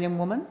Australian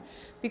Woman,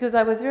 because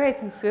I was very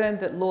concerned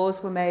that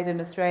laws were made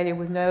in Australia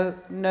with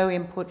no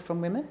input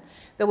from women.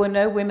 There were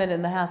no women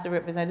in the House of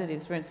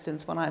Representatives, for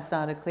instance, when I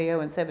started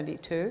Cleo in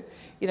 72.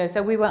 You know,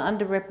 so we were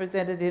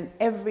underrepresented in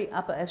every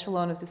upper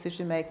echelon of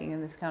decision making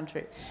in this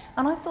country.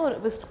 And I thought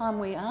it was time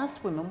we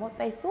asked women what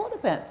they thought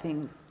about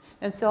things.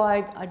 And so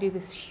I did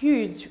this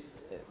huge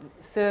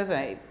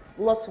survey,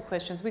 lots of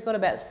questions. We got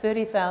about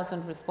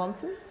 30,000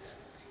 responses,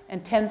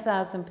 and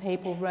 10,000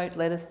 people wrote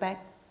letters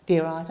back,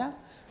 Dear Ita,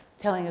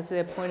 telling us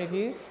their point of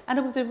view. And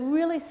it was a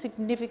really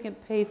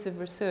significant piece of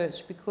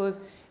research because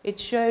it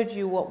showed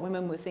you what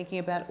women were thinking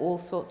about all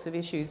sorts of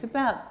issues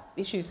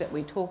that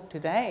we talk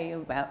today,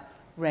 about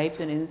rape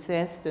and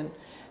incest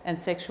and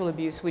sexual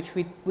abuse, which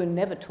we were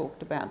never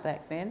talked about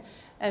back then,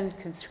 and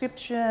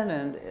conscription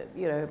and,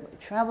 you know,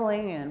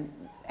 travelling and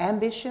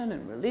ambition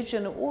and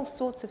religion, all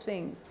sorts of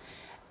things.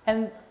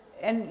 And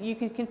you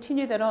can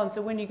continue that on.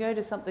 So when you go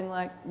to something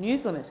like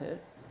News Limited,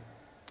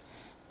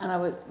 and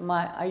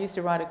I used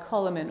to write a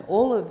column in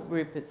all of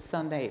Rupert's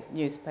Sunday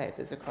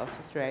newspapers across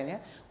Australia,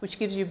 which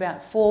gives you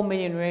about 4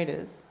 million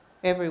readers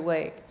every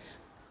week.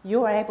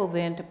 You're able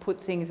then to put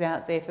things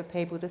out there for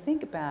people to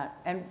think about.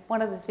 And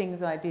one of the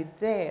things I did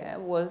there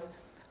was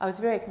I was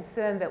very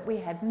concerned that we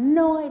had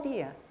no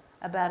idea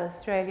about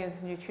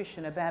Australians'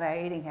 nutrition, about our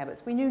eating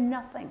habits. We knew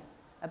nothing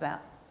about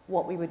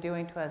what we were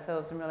doing to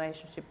ourselves in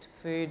relationship to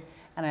food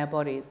and our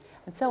bodies.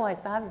 And so I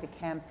started a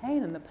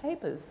campaign in the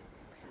papers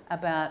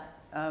about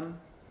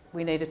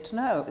we needed to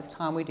know. It was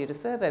time we did a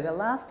survey. The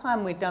last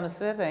time we'd done a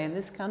survey in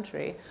this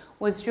country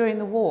was during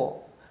the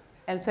war.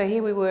 And so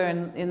here we were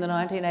in the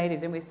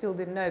 1980s, and we still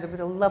didn't know. There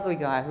was a lovely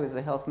guy who was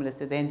the health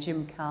minister then,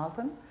 Jim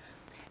Carlton,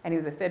 and he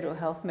was a federal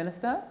health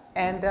minister.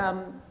 And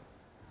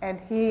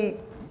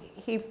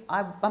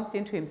I bumped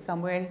into him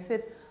somewhere, and he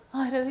said,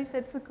 "Ita," he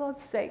said, "for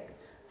God's sake,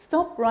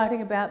 stop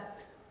writing about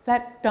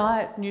that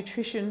diet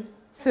nutrition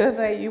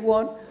survey you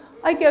want.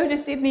 I go to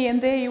Sydney and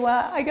there you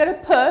are. I go to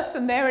Perth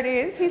and there it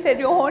is." He said,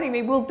 "You're haunting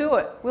me. We'll do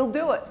it. We'll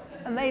do it."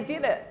 And they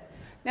did it.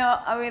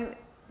 Now, I mean,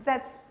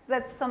 that's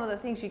some of the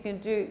things you can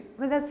do.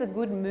 I mean, that's a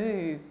good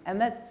move,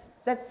 and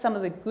that's some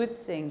of the good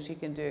things you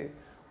can do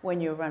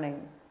when you're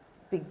running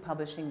big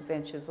publishing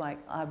ventures like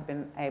I've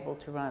been able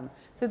to run.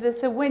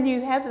 So when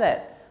you have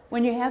that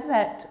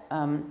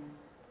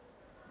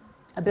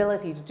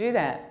ability to do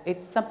that,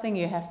 it's something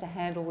you have to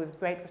handle with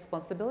great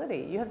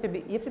responsibility. You have to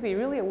be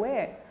really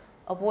aware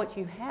of what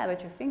you have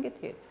at your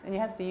fingertips, and you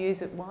have to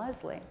use it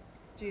wisely.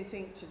 Do you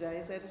think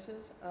today's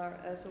editors are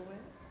as aware?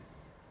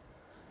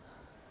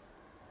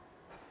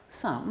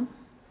 Some.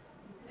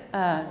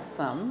 I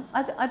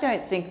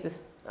don't think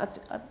this.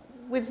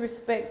 With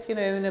respect,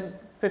 in a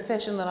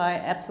profession that I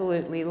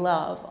absolutely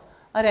love,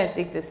 I don't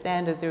think the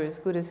standards are as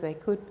good as they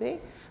could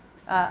be.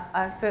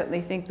 I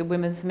certainly think the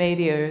women's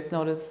media is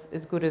not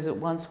as good as it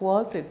once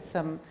was.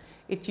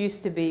 It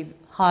used to be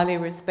highly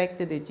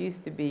respected. It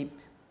used to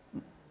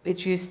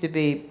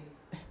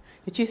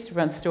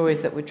run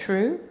stories that were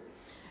true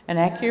and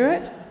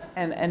accurate,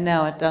 and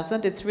now it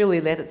doesn't. It's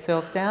really let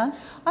itself down.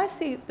 I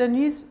see the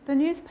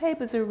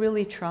newspapers are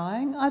really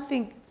trying. I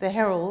think the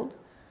Herald,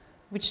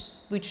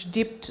 which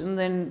dipped and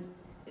then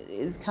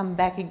has come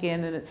back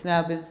again, and it's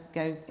now been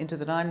going into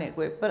the Nine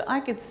Network. But I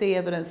could see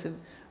evidence of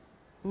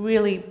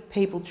really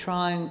people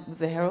trying with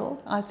the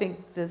Herald. I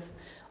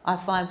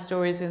find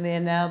stories in there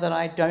now that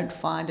I don't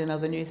find in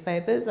other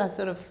newspapers. I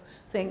sort of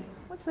think,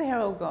 what's the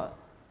Herald got?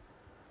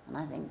 And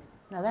I think,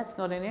 no, that's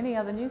not in any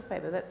other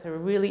newspaper. That's a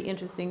really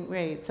interesting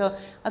read. So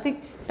I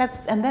think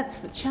that's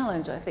the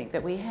challenge, I think,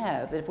 that we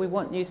have, that if we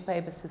want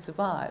newspapers to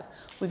survive,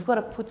 we've got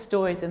to put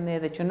stories in there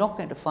that you're not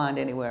going to find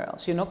anywhere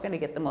else. You're not going to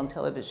get them on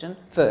television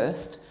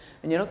first,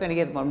 and you're not going to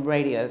get them on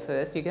radio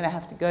first. You're going to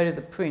have to go to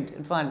the print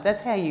and find it.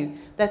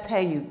 That's how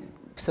you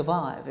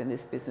survive in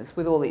this business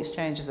with all these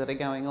changes that are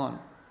going on.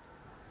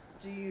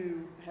 Do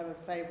you have a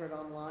favourite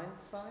online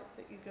site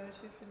that you go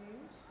to for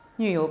news?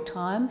 New York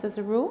Times, as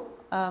a rule.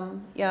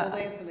 Well,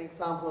 there's an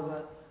example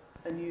of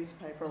a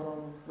newspaper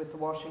along with the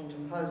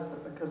Washington Post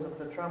that, because of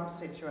the Trump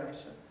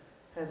situation,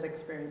 has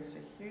experienced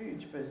a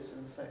huge boost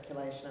in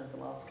circulation over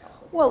the last couple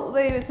of years. Well,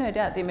 there is no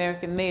doubt the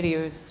American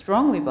media is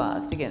strongly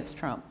biased against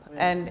Trump,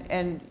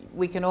 and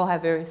we can all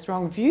have very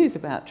strong views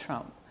about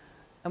Trump,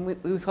 and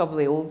we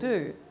probably all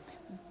do.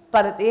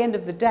 But at the end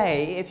of the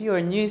day, if you're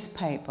a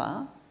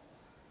newspaper,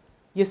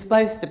 you're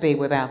supposed to be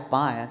without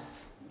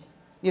bias.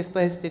 You're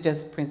supposed to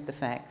just print the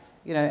facts,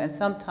 and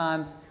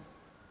sometimes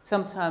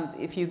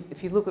if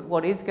you look at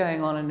what is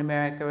going on in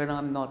America, and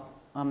I'm not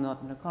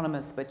an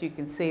economist, but you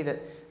can see that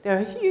there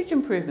are huge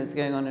improvements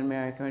going on in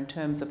America in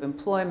terms of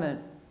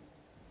employment,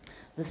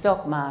 the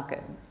stock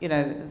market,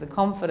 the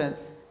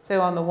confidence.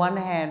 So on the one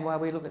hand, while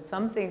we look at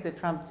some things that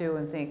Trump do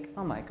and think,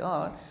 oh my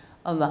God,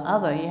 on the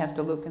other, you have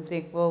to look and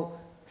think,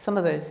 well, some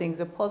of those things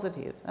are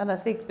positive. And I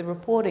think the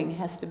reporting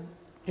has to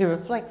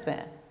reflect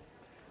that.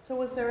 So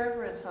was there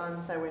ever a time,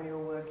 say, when you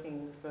were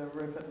working for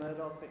Rupert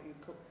Murdoch, that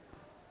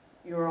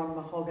you were on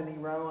Mahogany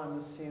Row, I'm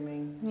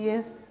assuming?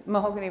 Yes,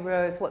 Mahogany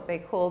Row is what they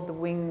called the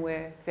wing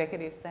where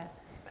executives sat.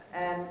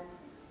 And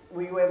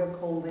were you ever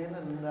called in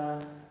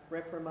and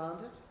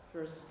reprimanded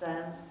for a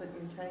stance that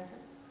you'd taken?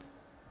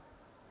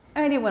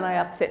 Only when I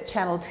upset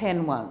Channel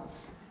 10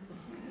 once.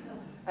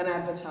 An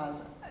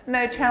advertiser?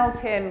 No, Channel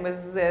 10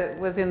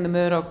 was in the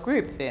Murdoch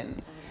group then.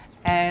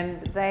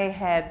 And they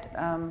had,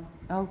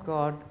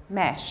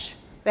 MASH.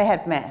 They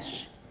had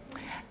MASH.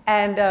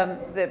 And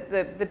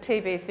the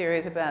TV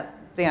series about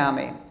the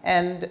army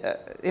and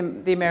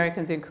the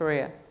Americans in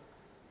Korea.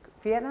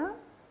 Vietnam?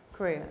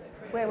 Korea.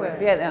 Where were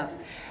Vietnam?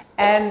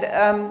 And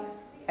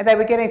they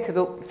were getting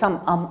to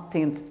some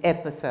umpteenth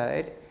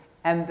episode,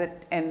 and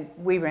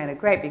we ran a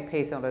great big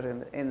piece on it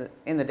in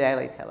the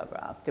Daily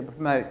Telegraph to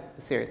promote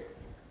the series.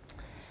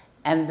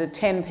 And the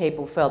 10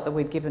 people felt that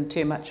we'd given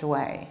too much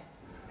away.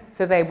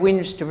 So they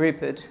whinged to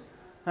Rupert,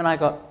 and I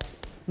got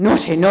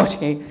naughty.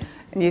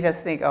 And you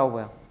just think, oh,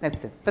 well,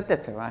 that's it. But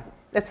that's all right.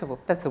 That's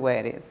the way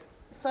it is.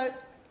 So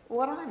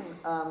what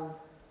I'm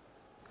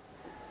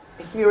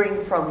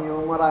hearing from you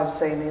and what I've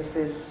seen is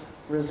this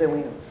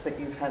resilience that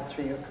you've had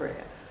through your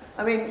career.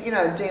 I mean,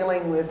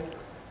 dealing with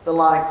the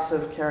likes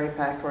of Kerry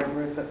Packer and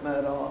Rupert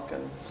Murdoch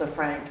and Sir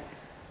Frank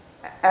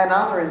and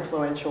other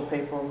influential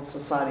people in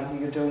society who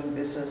you're doing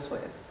business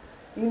with,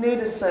 you need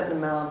a certain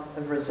amount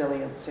of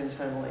resilience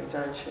internally,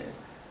 don't you?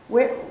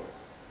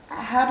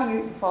 How do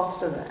you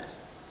foster that?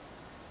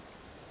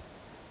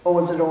 Or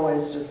was it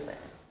always just there?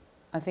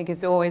 I think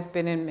it's always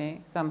been in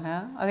me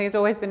somehow.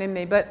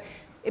 But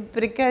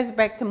it goes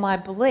back to my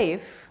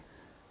belief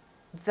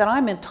that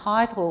I'm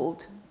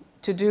entitled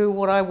to do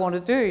what I want to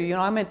do.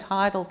 I'm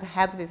entitled to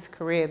have this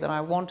career that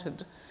I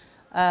wanted.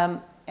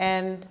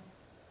 And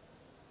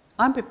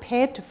I'm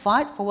prepared to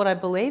fight for what I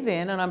believe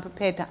in, and I'm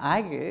prepared to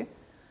argue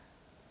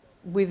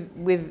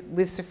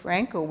with Sir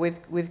Frank or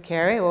with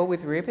Kerry or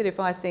with Rupert if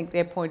I think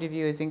their point of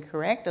view is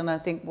incorrect and I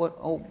think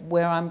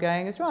where I'm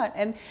going is right.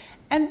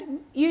 And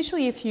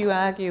usually if you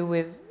argue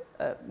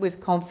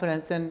with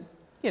confidence and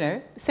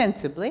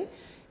sensibly,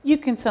 you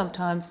can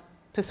sometimes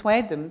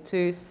persuade them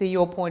to see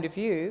your point of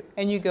view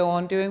and you go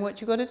on doing what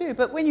you've got to do.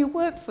 But when you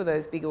work for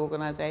those big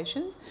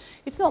organisations,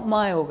 it's not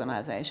my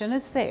organisation,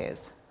 it's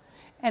theirs.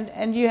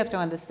 And you have to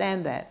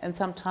understand that. And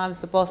sometimes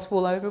the boss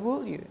will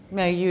overrule you.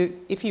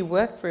 If you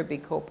work for a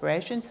big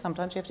corporation,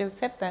 sometimes you have to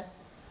accept that.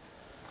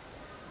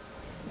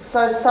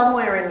 So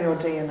somewhere in your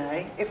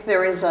DNA, if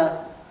there is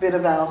a bit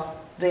of our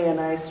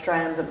DNA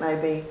strand that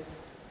maybe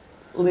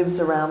lives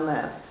around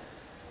that,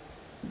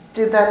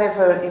 did that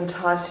ever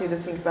entice you to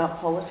think about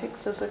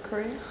politics as a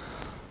career?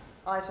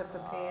 ITA for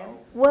PM?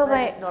 Well,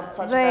 maybe it's not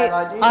such a bad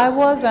idea.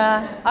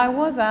 I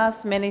was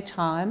asked many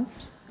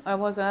times. I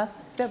was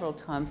asked several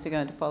times to go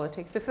into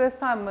politics. The first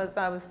time was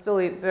I was still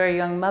a very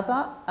young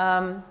mother,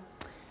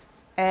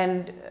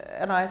 and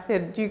I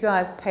said, "Do you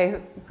guys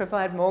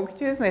provide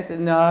mortgages?" And they said,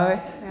 "No."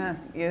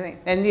 Yeah,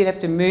 and you'd have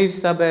to move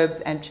suburbs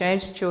and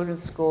change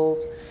children's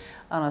schools.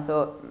 And I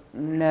thought,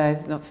 no,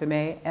 it's not for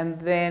me. And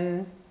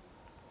then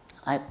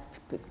I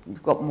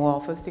got more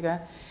offers to go.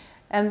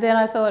 And then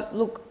I thought,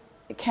 look,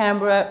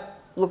 Canberra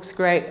looks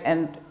great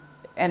and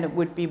it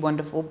would be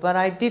wonderful, but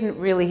I didn't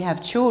really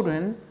have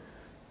children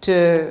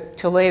to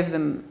leave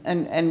them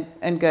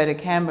and go to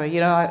Canberra.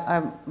 You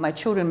know, my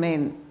children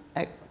mean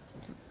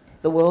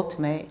the world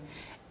to me,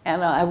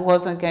 and I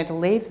wasn't going to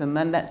leave them,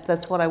 and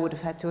that's what I would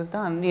have had to have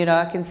done. You know,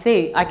 I can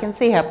see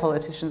how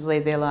politicians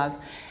lead their lives,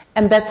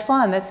 and that's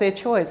fine, that's their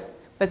choice,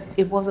 but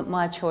it wasn't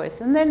my choice.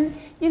 And then,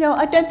 you know,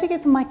 I don't think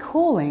it's my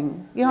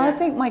calling. You know, I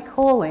think my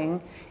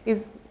calling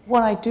is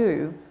what I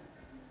do,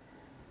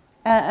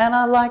 and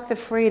I like the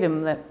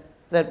freedom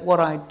that what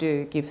I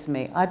do gives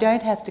me. I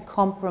don't have to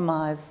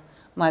compromise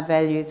my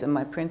values and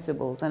my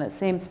principles, and it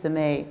seems to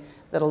me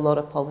that a lot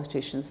of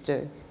politicians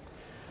do.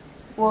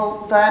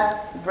 Well,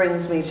 that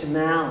brings me to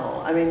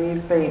now. I mean,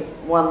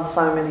 you've won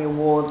so many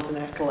awards and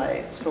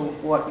accolades for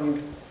what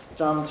you've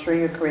done through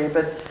your career,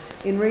 but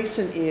in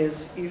recent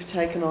years you've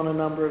taken on a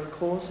number of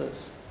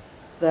causes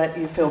that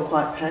you feel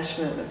quite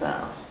passionate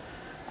about,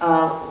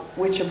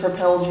 which have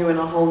propelled you in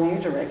a whole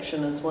new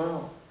direction as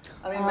well.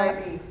 I mean,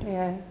 maybe...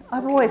 Yeah,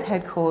 I've always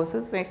had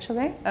causes,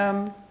 actually.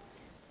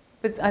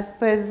 But I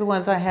suppose the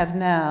ones I have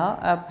now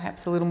are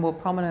perhaps a little more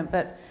prominent.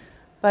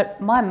 But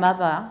my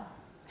mother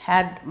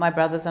had my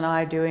brothers and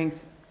I doing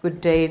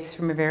good deeds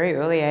from a very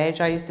early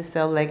age. I used to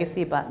sell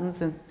legacy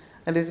buttons in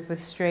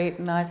Elizabeth Street,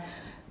 and I'd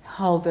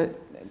hold a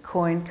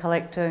coin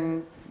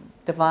collecting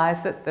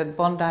device at the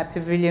Bondi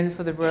Pavilion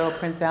for the Royal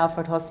Prince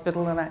Alfred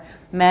Hospital, and I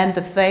manned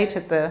the fete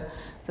at the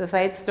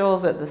fete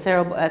stalls at the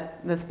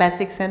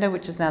Spastic Centre,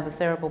 which is now the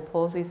Cerebral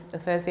Palsy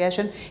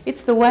Association.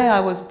 It's the way I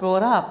was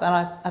brought up, and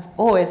I've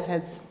always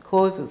had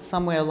causes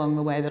somewhere along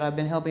the way that I've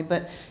been helping,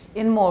 but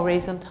in more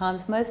recent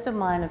times, most of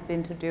mine have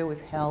been to do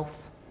with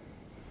health.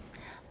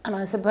 And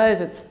I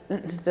suppose it's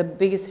the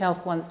biggest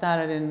health one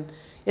started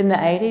in the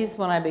 80s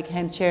when I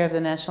became chair of the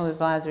National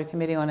Advisory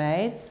Committee on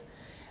AIDS,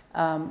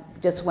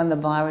 just when the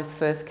virus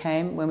first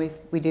came, when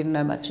we didn't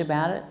know much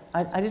about it.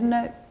 I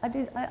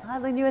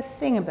hardly knew a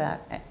thing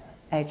about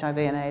HIV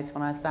and AIDS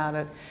when I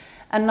started,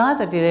 and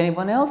neither did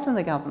anyone else in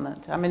the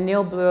government. I mean,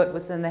 Neil Blewett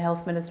was then the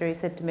health minister. He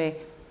said to me,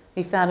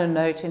 he found a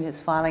note in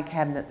his filing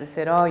cabinet that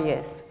said, oh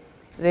yes,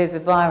 there's a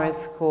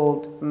virus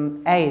called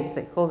AIDS,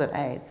 they called it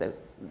AIDS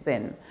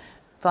then,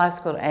 virus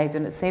called AIDS,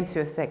 and it seems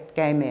to affect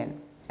gay men.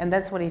 And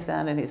that's what he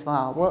found in his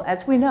file. Well,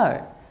 as we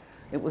know,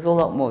 it was a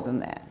lot more than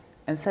that.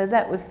 And so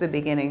that was the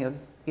beginning of,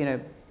 you know,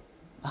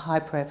 a high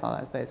profile,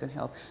 I suppose, in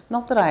health.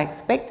 Not that I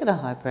expected a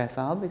high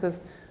profile,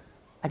 because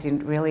I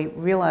didn't really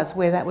realise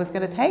where that was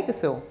going to take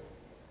us all.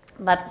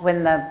 But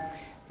when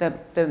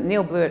the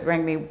Neil Blewett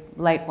rang me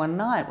late one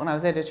night when I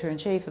was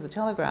editor-in-chief of the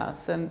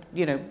Telegraphs, and,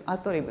 you know, I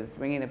thought he was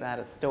ringing about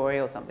a story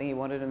or something he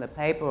wanted in the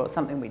paper or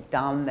something we'd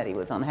done that he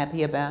was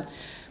unhappy about.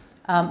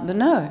 But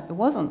no, it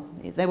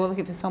wasn't. They were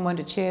looking for someone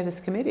to chair this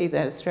committee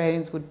that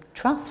Australians would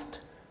trust,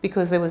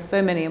 because there were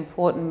so many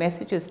important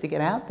messages to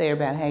get out there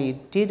about how you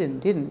did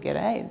and didn't get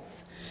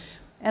AIDS.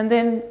 And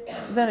then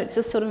it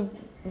just sort of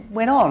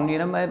went on. You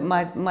know,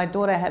 my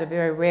daughter had a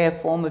very rare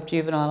form of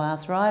juvenile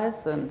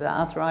arthritis, and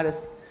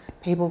arthritis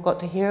people got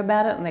to hear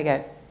about it and they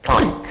go,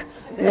 clunk!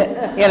 You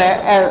know,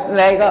 and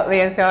they got me,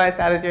 and so I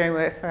started doing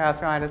work for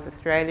Arthritis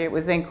Australia. It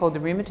was then called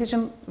the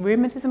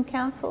Rheumatism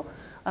Council,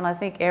 and I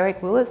think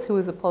Eric Willis, who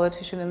was a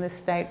politician in this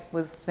state,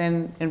 was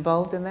then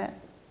involved in that.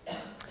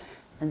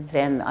 And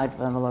then I'd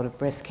done a lot of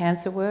breast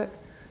cancer work,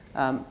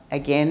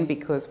 again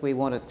because we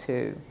wanted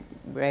to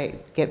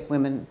get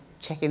women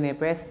checking their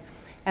breasts.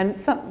 And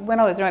when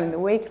I was running the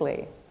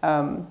Weekly,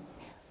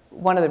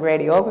 one of the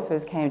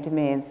radiographers came to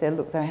me and said,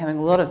 look, they're having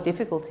a lot of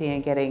difficulty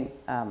in getting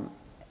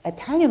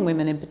Italian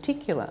women in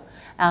particular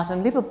out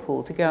in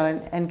Liverpool to go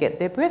and get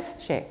their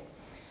breasts checked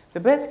for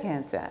breast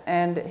cancer.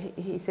 And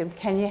he said,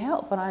 can you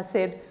help? And I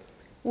said,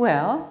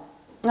 well,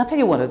 I'll tell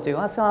you what I'll do.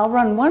 I said, I'll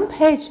run one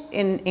page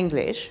in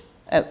English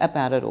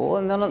about it all,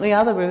 and then on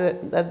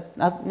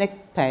the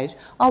next page,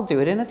 I'll do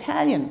it in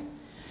Italian.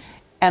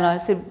 And I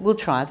said, we'll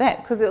try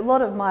that, because a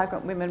lot of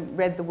migrant women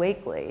read the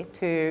Weekly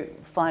to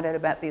find out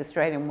about the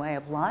Australian way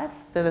of life.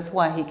 So that's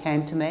why he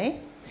came to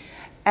me.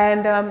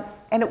 And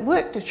it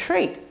worked a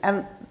treat.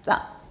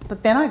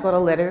 But then I got a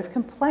letter of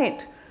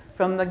complaint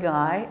from the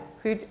guy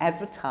who'd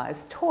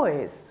advertised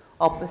toys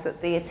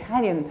opposite the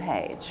Italian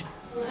page.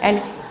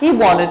 And he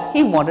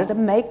wanted a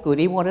make good,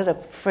 he wanted a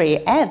free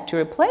ad to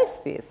replace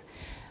this.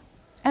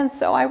 And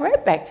so I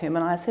wrote back to him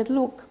and I said,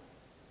 look,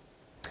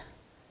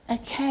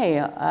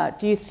 okay,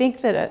 do you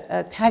think that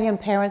Italian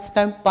parents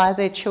don't buy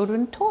their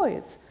children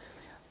toys?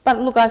 But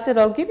look, I said,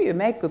 I'll give you a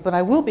make good, but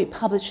I will be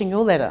publishing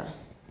your letter.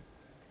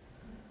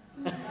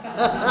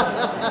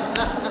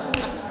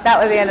 That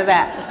was the end of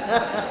that.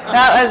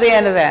 That was the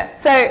end of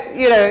that. So,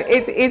 you know,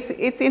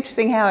 it's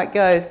interesting how it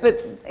goes. But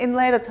in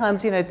later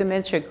times, you know,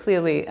 dementia,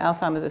 clearly,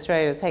 Alzheimer's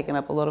Australia has taken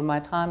up a lot of my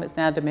time. It's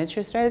now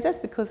Dementia Australia. That's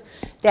because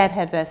Dad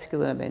had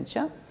vascular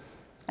dementia.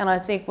 And I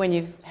think when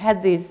you've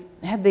had these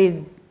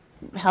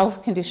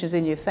health conditions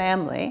in your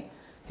family,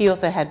 he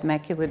also had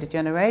macular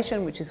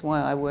degeneration, which is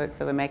why I work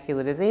for the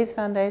Macular Disease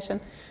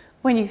Foundation.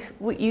 When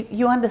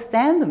you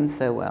understand them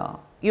so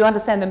well, you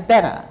understand them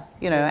better,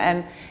 you know,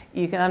 and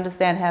you can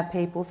understand how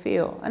people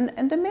feel.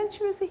 And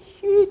dementia is a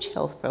huge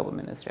health problem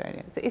in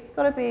Australia. It's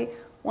got to be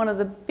one of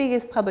the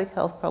biggest public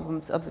health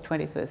problems of the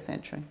 21st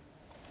century.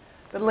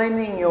 But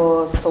lending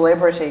your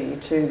celebrity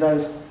to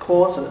those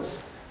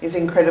causes is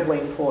incredibly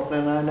important,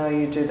 and I know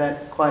you do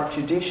that quite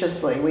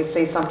judiciously. We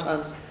see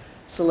sometimes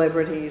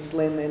celebrities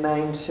lend their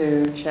name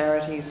to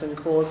charities and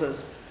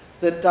causes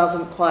that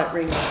doesn't quite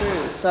ring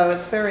true. So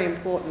it's very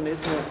important,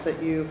 isn't it,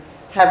 that you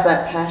have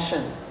that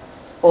passion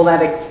or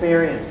that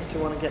experience to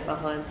want to get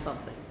behind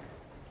something?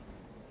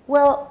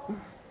 Well,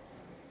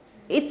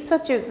 there's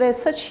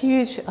such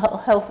huge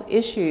health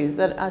issues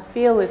that I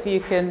feel if you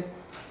can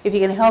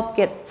help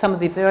get some of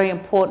the very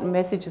important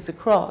messages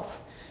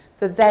across,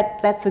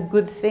 that's a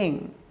good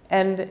thing.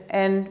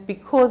 And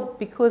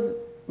because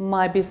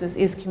my business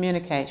is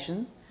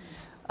communication,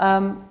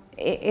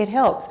 it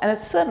helps. And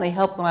it certainly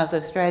helped when I was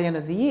Australian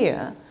of the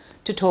Year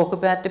to talk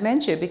about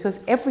dementia,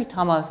 because every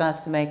time I was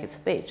asked to make a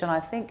speech, and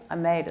I think I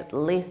made at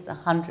least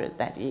 100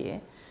 that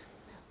year,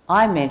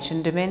 I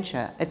mentioned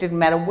dementia. It didn't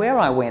matter where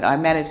I went, I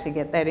managed to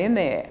get that in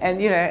there. And,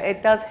 you know,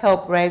 it does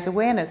help raise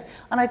awareness.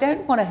 And I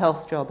don't want a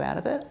health job out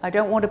of it. I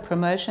don't want a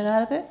promotion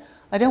out of it.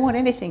 I don't want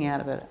anything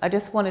out of it. I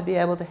just want to be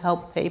able to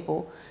help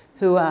people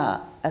who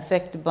are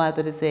affected by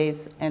the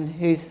disease and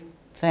whose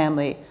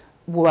family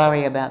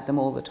worry about them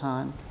all the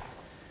time.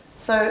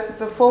 So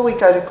before we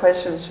go to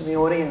questions from the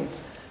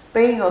audience,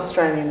 being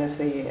Australian of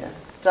the Year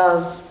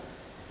does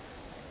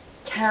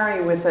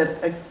carry with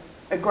it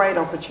a great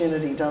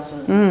opportunity,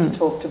 doesn't it, to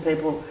talk to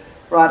people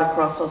right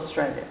across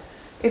Australia.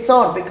 It's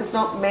odd because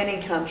not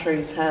many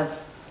countries have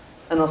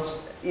an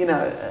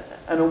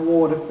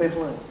award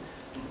equivalent.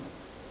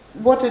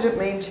 What did it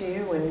mean to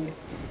you when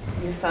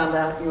you found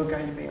out you were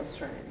going to be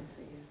Australian of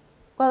the Year?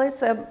 Well,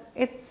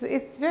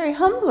 it's very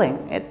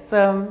humbling. It's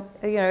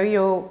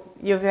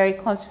you're very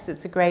conscious.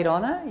 It's a great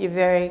honour. You're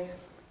very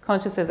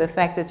conscious of the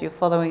fact that you're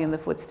following in the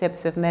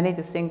footsteps of many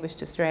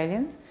distinguished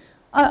Australians.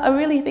 I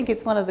really think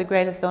it's one of the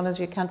greatest honours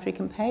your country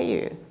can pay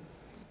you,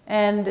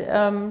 and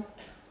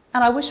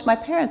I wish my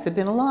parents had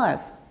been alive,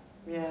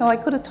 so I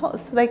could have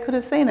so they could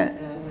have seen it.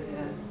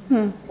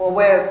 Well,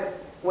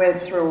 we're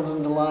thrilled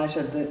and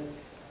delighted that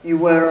you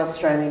were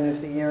Australian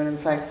of the Year, and in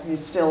fact you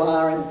still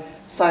are in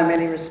so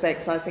many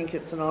respects. I think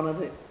it's an honour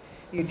that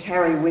you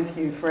carry with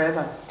you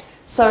forever.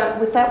 So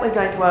with that, we're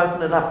going to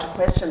open it up to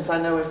questions.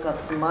 I know we've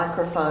got some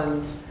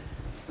microphones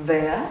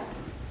there.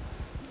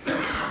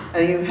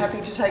 Are you happy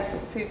to take a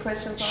few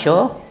questions?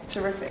 Sure.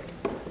 Terrific.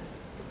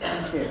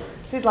 Thank you.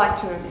 Who'd like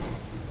to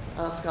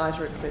ask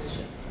Ita a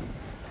question?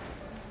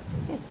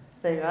 Yes.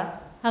 There you are.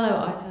 Hello,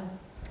 Ita.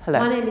 Hello.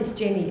 My name is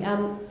Jenny.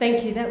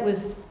 Thank you. That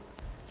was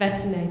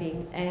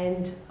fascinating.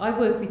 And I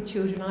work with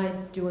children. I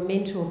do a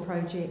mentor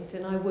project,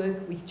 and I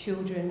work with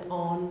children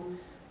on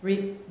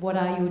what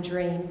are your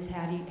dreams,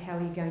 how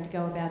are you going to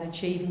go about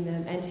achieving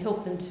them, and to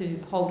help them to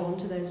hold on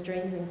to those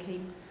dreams and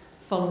keep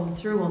following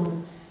through on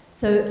them.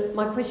 So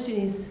my question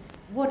is,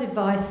 what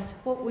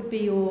would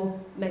be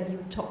maybe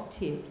your top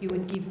tip you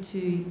would give to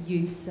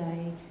youth,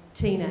 say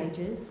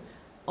teenagers,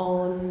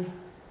 on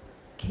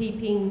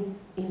keeping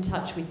in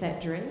touch with that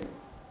dream?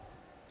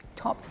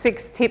 Top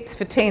 6 tips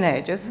for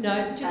teenagers?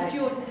 No, just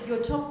your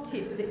top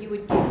tip that you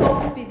would give.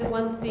 What would be the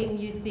one thing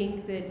you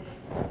think that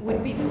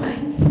would be the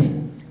main thing?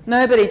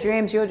 Nobody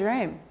dreams your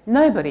dream.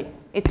 Nobody.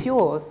 It's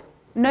yours.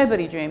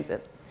 Nobody dreams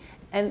it.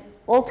 And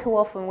all too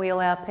often we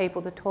allow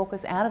people to talk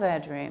us out of our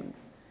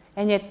dreams.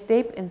 And yet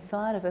deep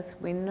inside of us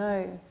we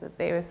know that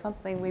there is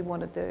something we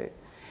want to do.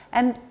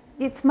 And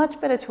it's much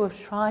better to have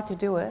tried to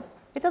do it.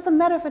 It doesn't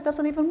matter if it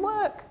doesn't even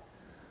work.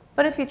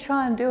 But if you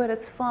try and do it,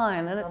 it's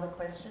fine. And another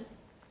question?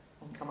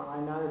 Oh, come on,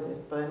 I know they're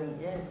burning.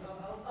 Yes.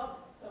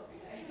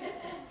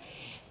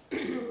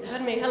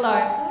 Pardon me,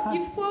 hello.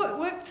 You've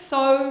worked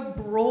so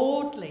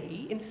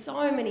broadly in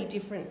so many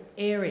different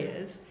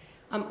areas,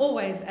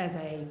 always as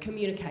a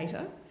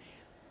communicator.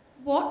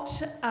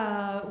 What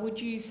would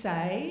you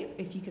say,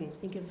 if you can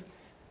think of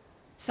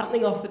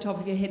something off the top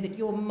of your head that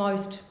you're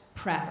most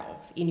proud of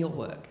in your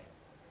work?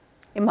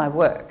 In my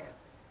work?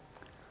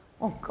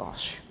 Oh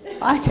gosh,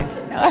 I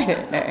don't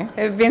know.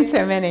 There have been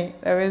so many.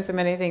 There have been so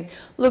many things.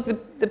 Look,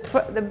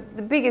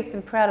 the biggest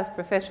and proudest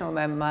professional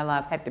moment of my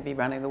life had to be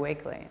running the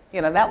weekly.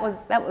 You know, that was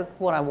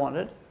what I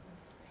wanted.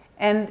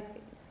 And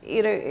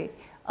you know,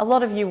 a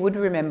lot of you would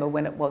remember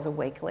when it was a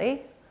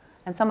weekly,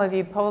 and some of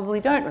you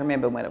probably don't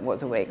remember when it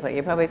was a weekly.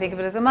 You probably think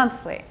of it as a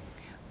monthly.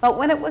 But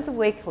when it was a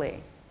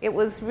weekly, it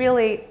was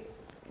really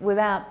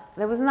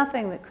there was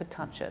nothing that could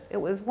touch it. It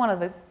was one of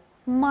the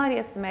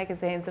mightiest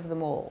magazines of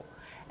them all.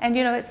 And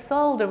you know, it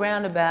sold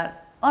around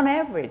on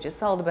average, it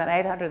sold about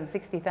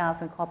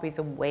 860,000 copies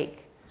a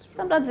week.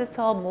 Sometimes it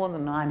sold more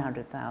than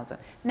 900,000.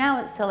 Now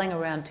it's selling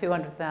around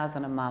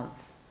 200,000 a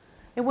month.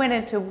 It went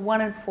into 1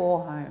 in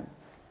 4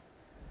 homes.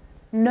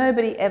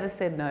 Nobody ever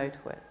said no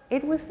to it.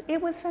 It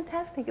was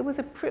fantastic. It was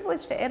a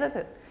privilege to edit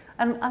it.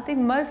 And I think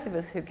most of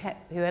us who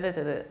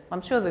edited it,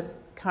 I'm sure the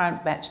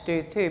current batch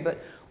do too,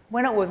 but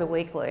when it was a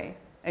weekly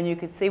and you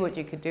could see what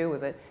you could do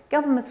with it,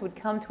 governments would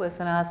come to us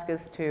and ask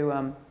us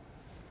to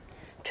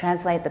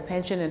translate the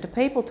pension into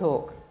people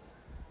talk,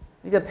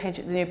 the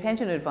new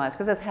pension advice,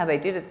 because that's how they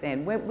did it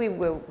then. We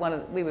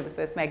were the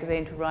first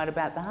magazine to write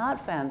about the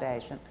Heart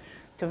Foundation,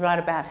 to write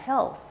about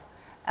health,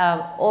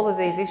 all of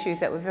these issues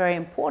that were very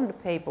important to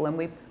people, and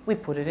we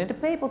put it into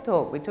people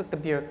talk. We took the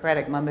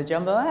bureaucratic mumbo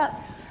jumbo out,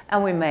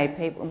 and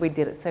we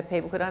did it so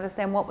people could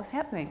understand what was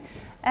happening.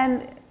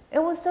 And it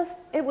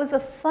was a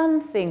fun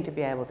thing to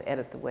be able to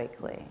edit the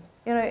weekly.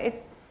 You know,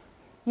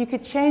 you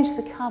could change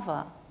the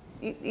cover.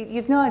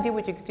 You've no idea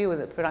what you could do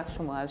with it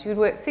production-wise. You'd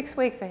work 6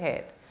 weeks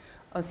ahead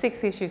on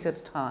 6 issues at a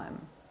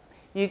time.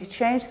 You could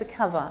change the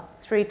cover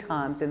 3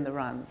 times in the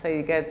run. So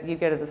you go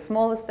to the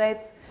smaller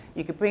states,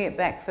 you could bring it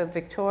back for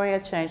Victoria,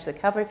 change the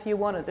cover if you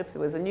wanted. If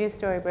there was a news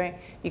story,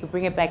 you could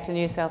bring it back to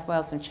New South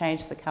Wales and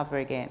change the cover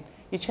again.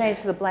 You change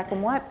the black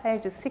and white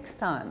pages 6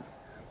 times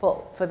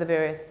for the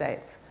various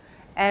states.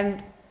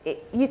 And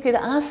you could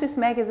ask this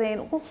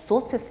magazine all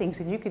sorts of things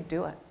and you could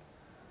do it.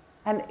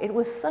 And it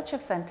was such a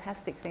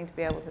fantastic thing to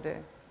be able to do.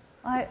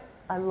 I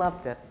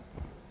loved it.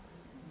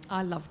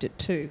 I loved it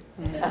too.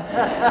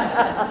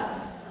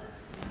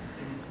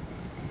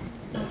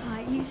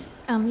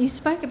 You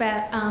spoke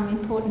about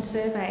important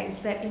surveys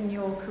that in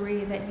your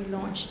career that you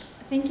launched.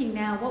 Thinking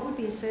now, what would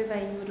be a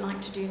survey you would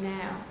like to do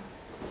now?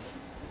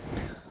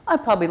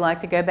 I'd probably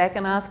like to go back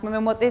and ask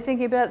women what they're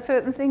thinking about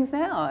certain things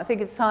now. I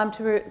think it's time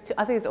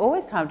I think it's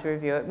always time to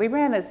review it. We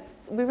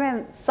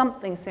ran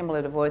something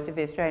similar to Voice of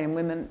the Australian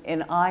Women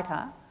in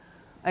ITA,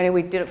 only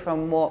we did it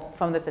from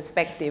the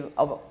perspective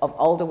of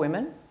older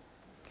women.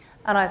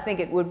 And I think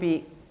it would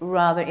be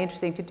rather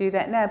interesting to do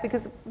that now,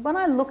 because when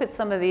I look at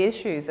some of the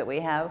issues that we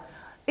have,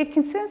 it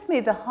concerns me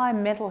the high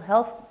mental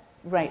health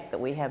rate that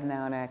we have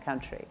now in our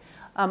country.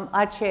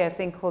 I chair a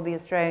thing called the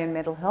Australian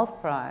Mental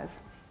Health Prize,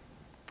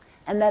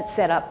 and that's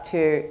set up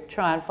to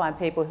try and find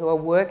people who are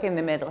working in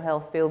the mental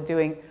health field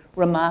doing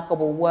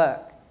remarkable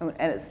work. And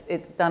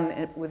it's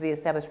done with the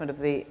establishment of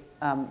the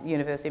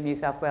University of New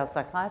South Wales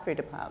Psychiatry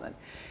Department.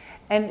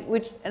 And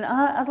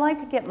I'd like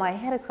to get my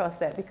head across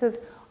that, because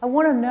I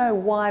want to know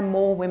why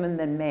more women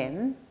than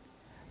men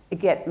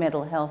get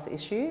mental health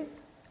issues.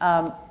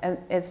 And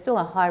it's still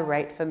a high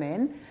rate for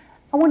men.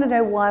 I want to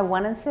know why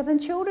 1 in 7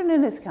 children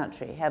in this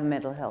country have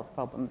mental health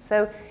problems.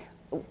 So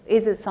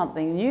is it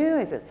something new?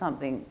 Is it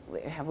something,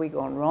 have we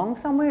gone wrong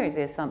somewhere? Is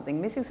there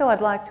something missing? So I'd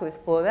like to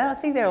explore that. I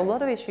think there are a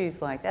lot of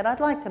issues like that. I'd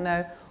like to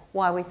know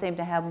why we seem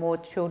to have more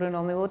children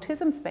on the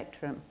autism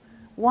spectrum.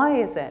 Why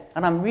is that?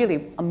 And I'm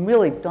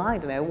really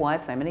dying to know why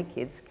so many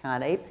kids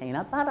can't eat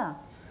peanut butter.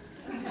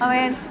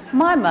 I mean,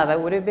 my mother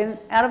would have been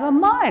out of her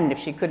mind if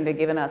she couldn't have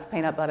given us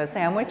peanut butter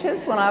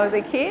sandwiches when I was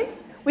a kid.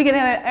 We could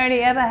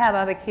only ever have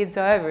other kids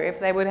over if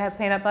they would have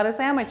peanut butter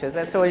sandwiches.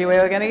 That's all you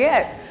were going to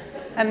get.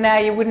 And now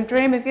you wouldn't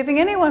dream of giving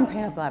anyone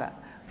peanut butter.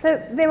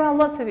 So there are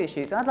lots of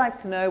issues. I'd like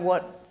to know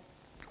what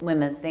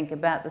women think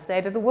about the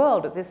state of the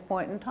world at this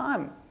point in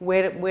time.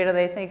 Where do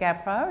they think our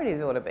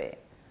priorities ought to be?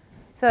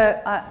 So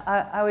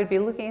I would be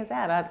looking at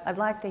that. I'd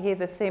like to hear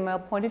the female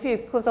point of view,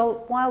 because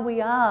while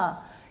we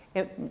are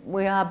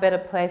a better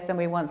place than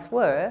we once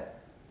were,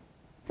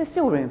 there's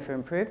still room for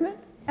improvement,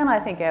 and I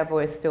think our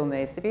voice still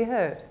needs to be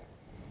heard.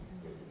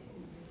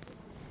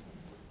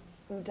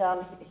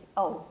 Down.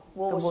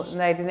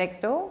 Lady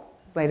next door?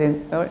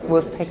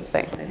 We'll take it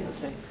back.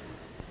 Is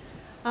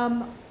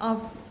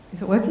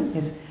it working?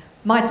 Yes.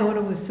 My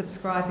daughter was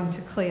subscribing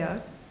to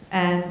Clio,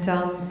 and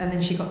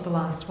then she got the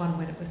last one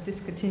when it was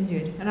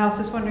discontinued. And I was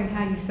just wondering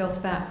how you felt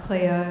about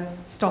Clio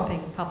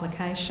stopping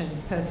publication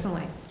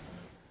personally.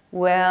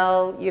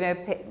 Well, you know,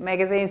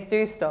 magazines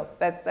do stop.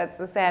 That's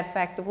the sad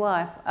fact of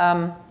life.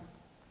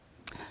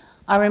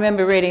 I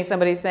remember reading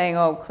somebody saying,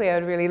 oh, Clio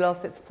had really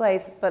lost its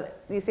place,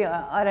 but you see,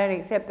 I don't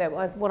accept that.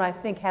 What I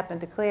think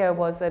happened to Clio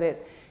was that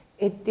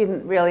it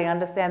didn't really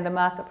understand the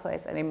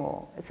marketplace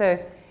anymore. So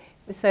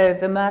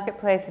the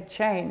marketplace had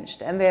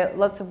changed, and there are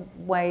lots of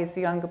ways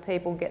younger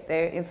people get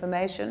their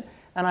information,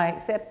 and I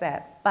accept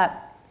that.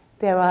 But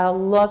there are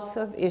lots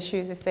of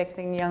issues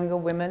affecting younger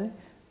women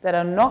that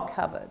are not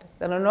covered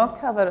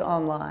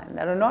online,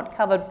 that are not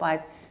covered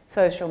by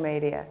social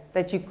media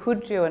that you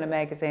could do in a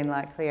magazine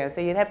like Cleo.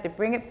 So you'd have to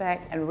bring it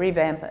back and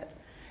revamp it.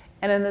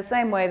 And in the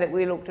same way that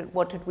we looked at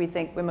what did we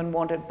think women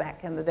wanted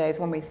back in the days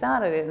when we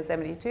started it in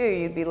 72,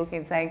 you'd be looking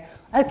and saying,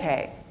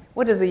 okay,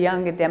 what does the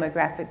younger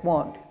demographic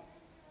want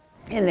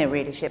in their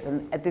readership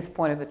at this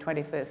point of the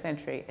 21st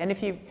century? And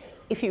if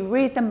you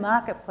read the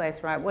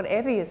marketplace right,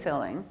 whatever you're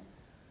selling,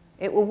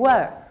 it will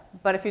work.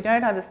 But if you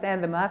don't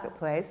understand the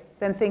marketplace,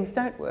 then things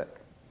don't work.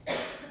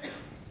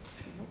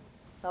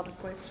 Another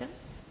question?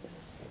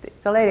 Yes.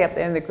 The lady up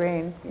there in the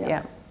green.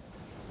 Yeah.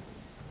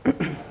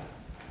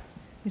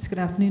 Yes, good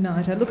afternoon,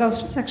 Ita. Look, I was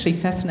just actually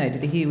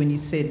fascinated to hear when you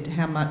said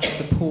how much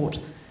support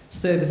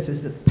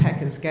services that the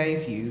Packers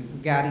gave you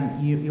regarding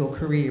your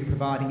career,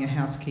 providing a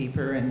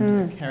housekeeper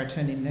and care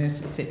attending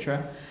nurse,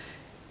 etc.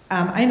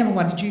 Number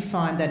one, did you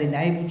find that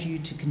enabled you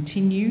to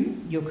continue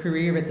your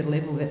career at the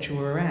level that you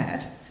were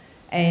at?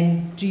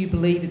 And do you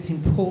believe it's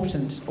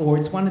important, or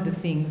it's one of the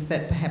things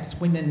that perhaps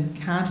women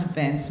can't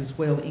advance as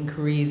well in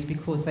careers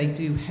because they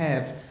do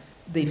have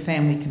the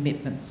family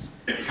commitments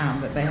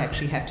that they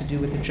actually have to do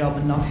with the job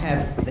and not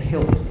have the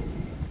help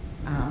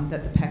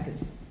that the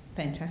Packers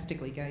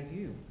fantastically gave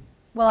you?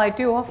 Well, I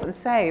do often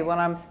say when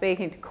I'm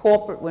speaking to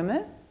corporate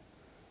women,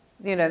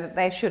 that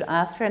they should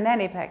ask for a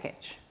nanny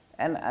package.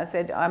 And I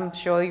said, I'm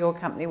sure your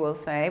company will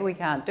say we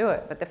can't do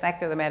it, but the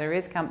fact of the matter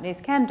is companies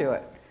can do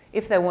it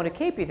if they want to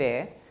keep you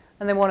there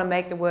and they want to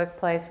make the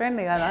workplace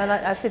friendly. And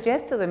I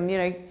suggest to them,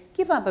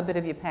 give up a bit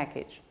of your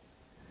package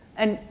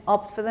and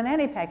opt for the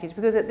nanny package,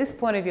 because at this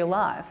point of your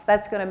life,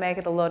 that's going to make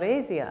it a lot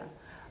easier.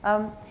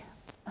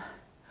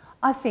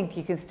 I think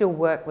you can still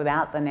work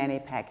without the nanny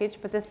package,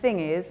 but the thing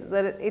is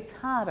that it's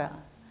harder.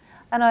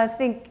 And I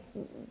think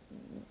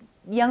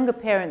younger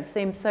parents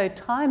seem so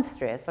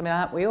time-stressed. I mean,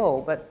 aren't we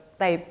all? But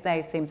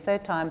they seem so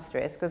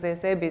time-stressed because they're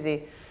so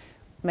busy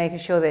making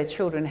sure their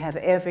children have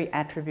every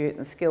attribute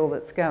and skill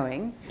that's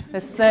going.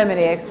 There's so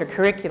many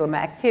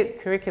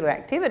extracurricular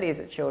activities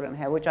that children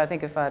have, which I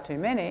think are far too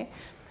many,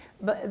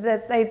 but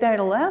that they don't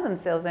allow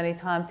themselves any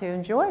time to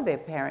enjoy their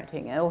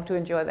parenting or to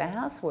enjoy their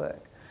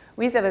housework.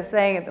 We used to have a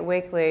saying at the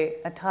Weekly,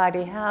 a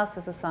tidy house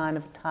is a sign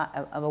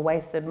of a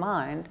wasted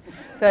mind.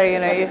 So,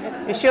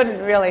 you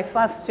shouldn't really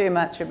fuss too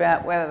much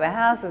about whether the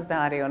house is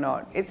tidy or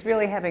not. It's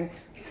really having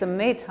some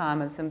me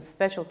time and some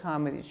special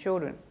time with your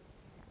children.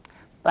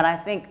 But I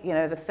think,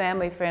 the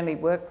family-friendly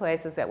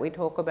workplaces that we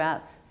talk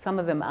about, some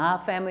of them are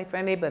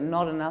family-friendly, but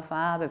not enough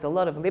are. There's a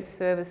lot of lip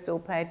service still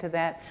paid to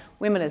that.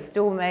 Women are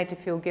still made to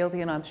feel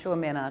guilty, and I'm sure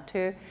men are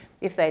too,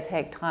 if they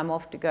take time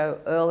off to go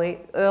early,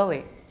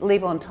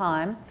 leave on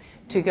time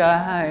to go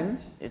home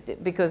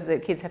because the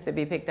kids have to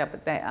be picked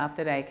up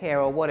after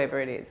daycare or whatever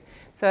it is.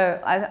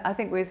 So I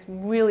think it's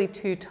really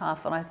too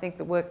tough, and I think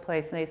the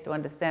workplace needs to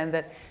understand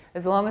that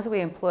as long as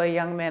we employ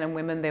young men and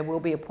women, there will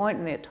be a point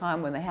in their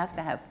time when they have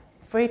to have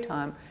free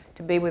time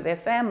to be with their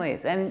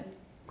families. And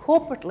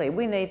corporately,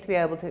 we need to be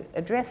able to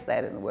address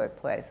that in the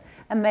workplace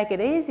and make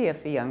it easier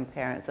for young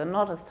parents and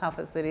not as tough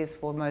as it is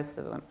for most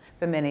of them,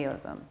 for many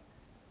of them.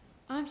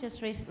 I've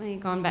just recently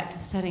gone back to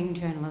studying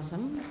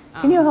journalism.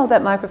 Can you hold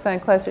that microphone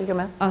closer to your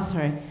mouth? Oh,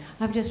 sorry.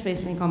 I've just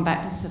recently gone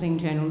back to studying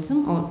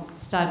journalism, or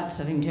started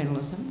studying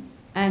journalism.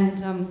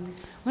 And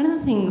one of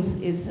the things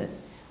is that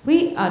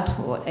we are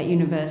taught at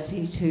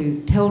university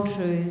to tell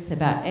truth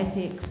about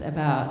ethics,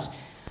 about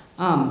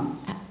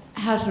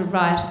how to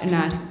write an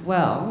article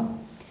well,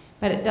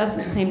 but it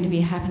doesn't seem to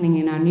be happening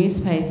in our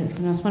newspapers.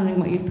 And I was wondering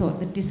what you thought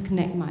the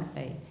disconnect might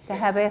be. To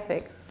have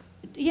ethics?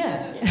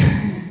 Yeah.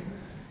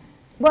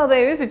 Well,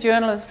 there is a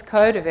journalist's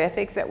code of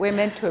ethics that we're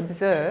meant to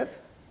observe.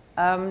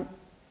 And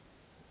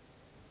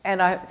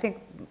I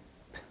think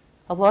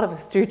a lot of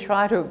us do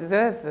try to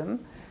observe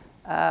them.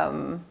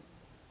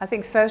 I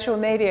think social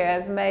media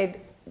has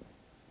made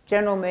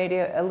general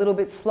media a little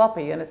bit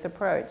sloppy in its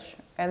approach,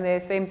 and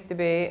there seems to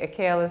be a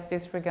careless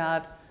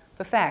disregard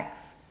for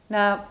facts.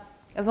 Now,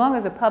 as long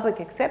as the public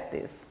accept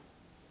this,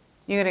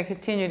 you're going to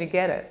continue to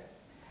get it.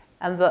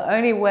 And the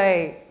only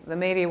way the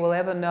media will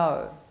ever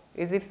know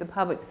is if the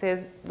public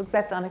says, look,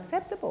 that's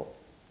unacceptable.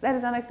 That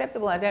is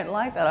unacceptable. I don't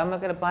like that. I'm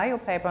not going to buy your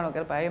paper. I'm not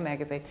going to buy your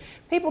magazine.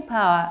 People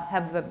power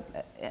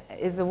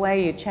is the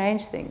way you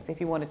change things if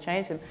you want to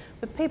change them.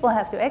 But people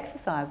have to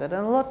exercise it.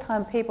 And a lot of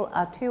time people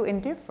are too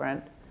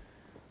indifferent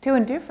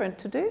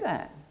to do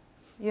that.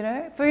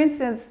 For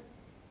instance,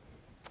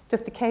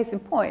 just a case in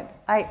point,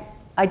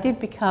 I did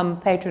become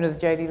patron of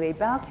the Jodie Lee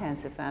Bowel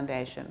Cancer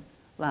Foundation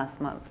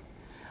last month.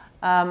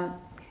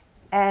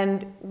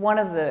 And one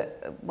of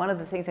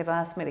the things they've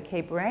asked me to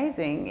keep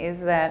raising is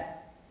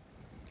that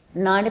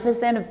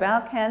 90% of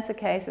bowel cancer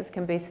cases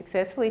can be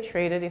successfully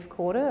treated if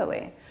caught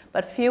early,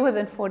 but fewer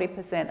than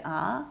 40%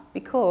 are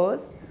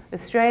because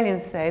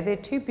Australians say they're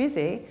too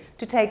busy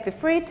to take the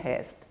free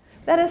test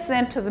that is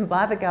sent to them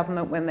by the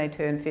government when they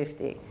turn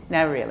 50.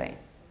 Now really,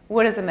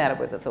 what is the matter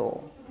with us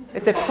all?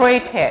 It's a free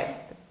test.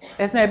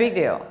 It's no big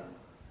deal.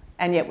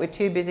 And yet we're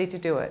too busy to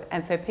do it.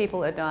 And so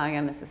people are dying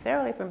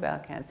unnecessarily from bowel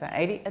cancer,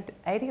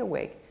 80 a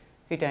week,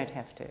 who don't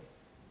have to.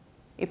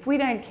 If we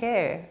don't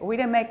care, or we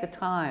don't make the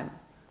time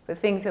the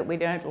things that we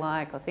don't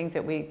like or things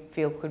that we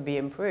feel could be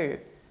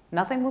improved,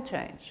 nothing will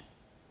change.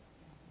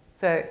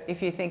 So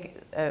if you think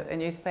a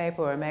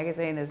newspaper or a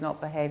magazine is not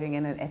behaving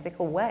in an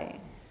ethical way,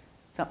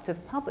 it's up to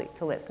the public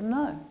to let them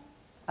know.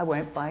 I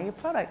won't buy your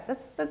product.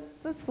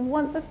 That's the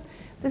one.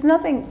 There's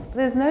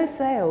no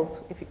sales.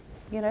 If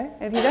you know,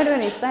 if you don't do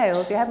any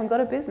sales, you haven't got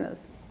a business.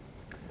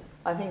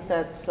 I think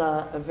that's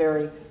a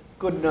very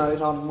good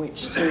note on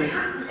which to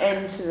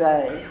end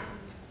today.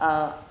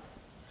 Ita,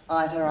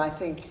 I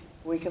think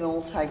we can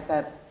all take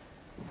that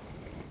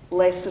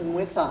lesson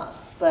with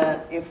us,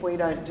 that if we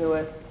don't do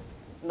it,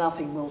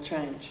 nothing will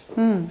change.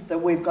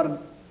 That we've got to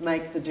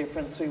make the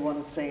difference we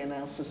want to see in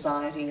our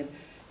society. And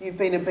you've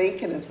been a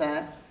beacon of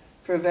that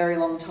for a very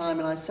long time,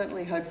 and I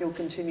certainly hope you'll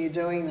continue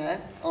doing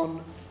that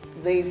on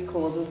these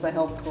causes, the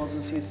health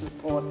causes you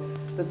support,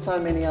 but so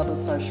many other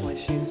social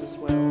issues as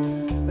well.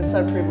 We're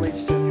so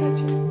privileged to have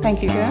had you.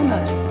 Thank you very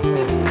much.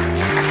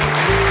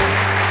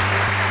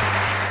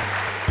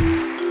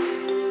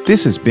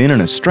 This has been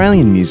an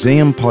Australian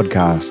Museum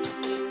podcast.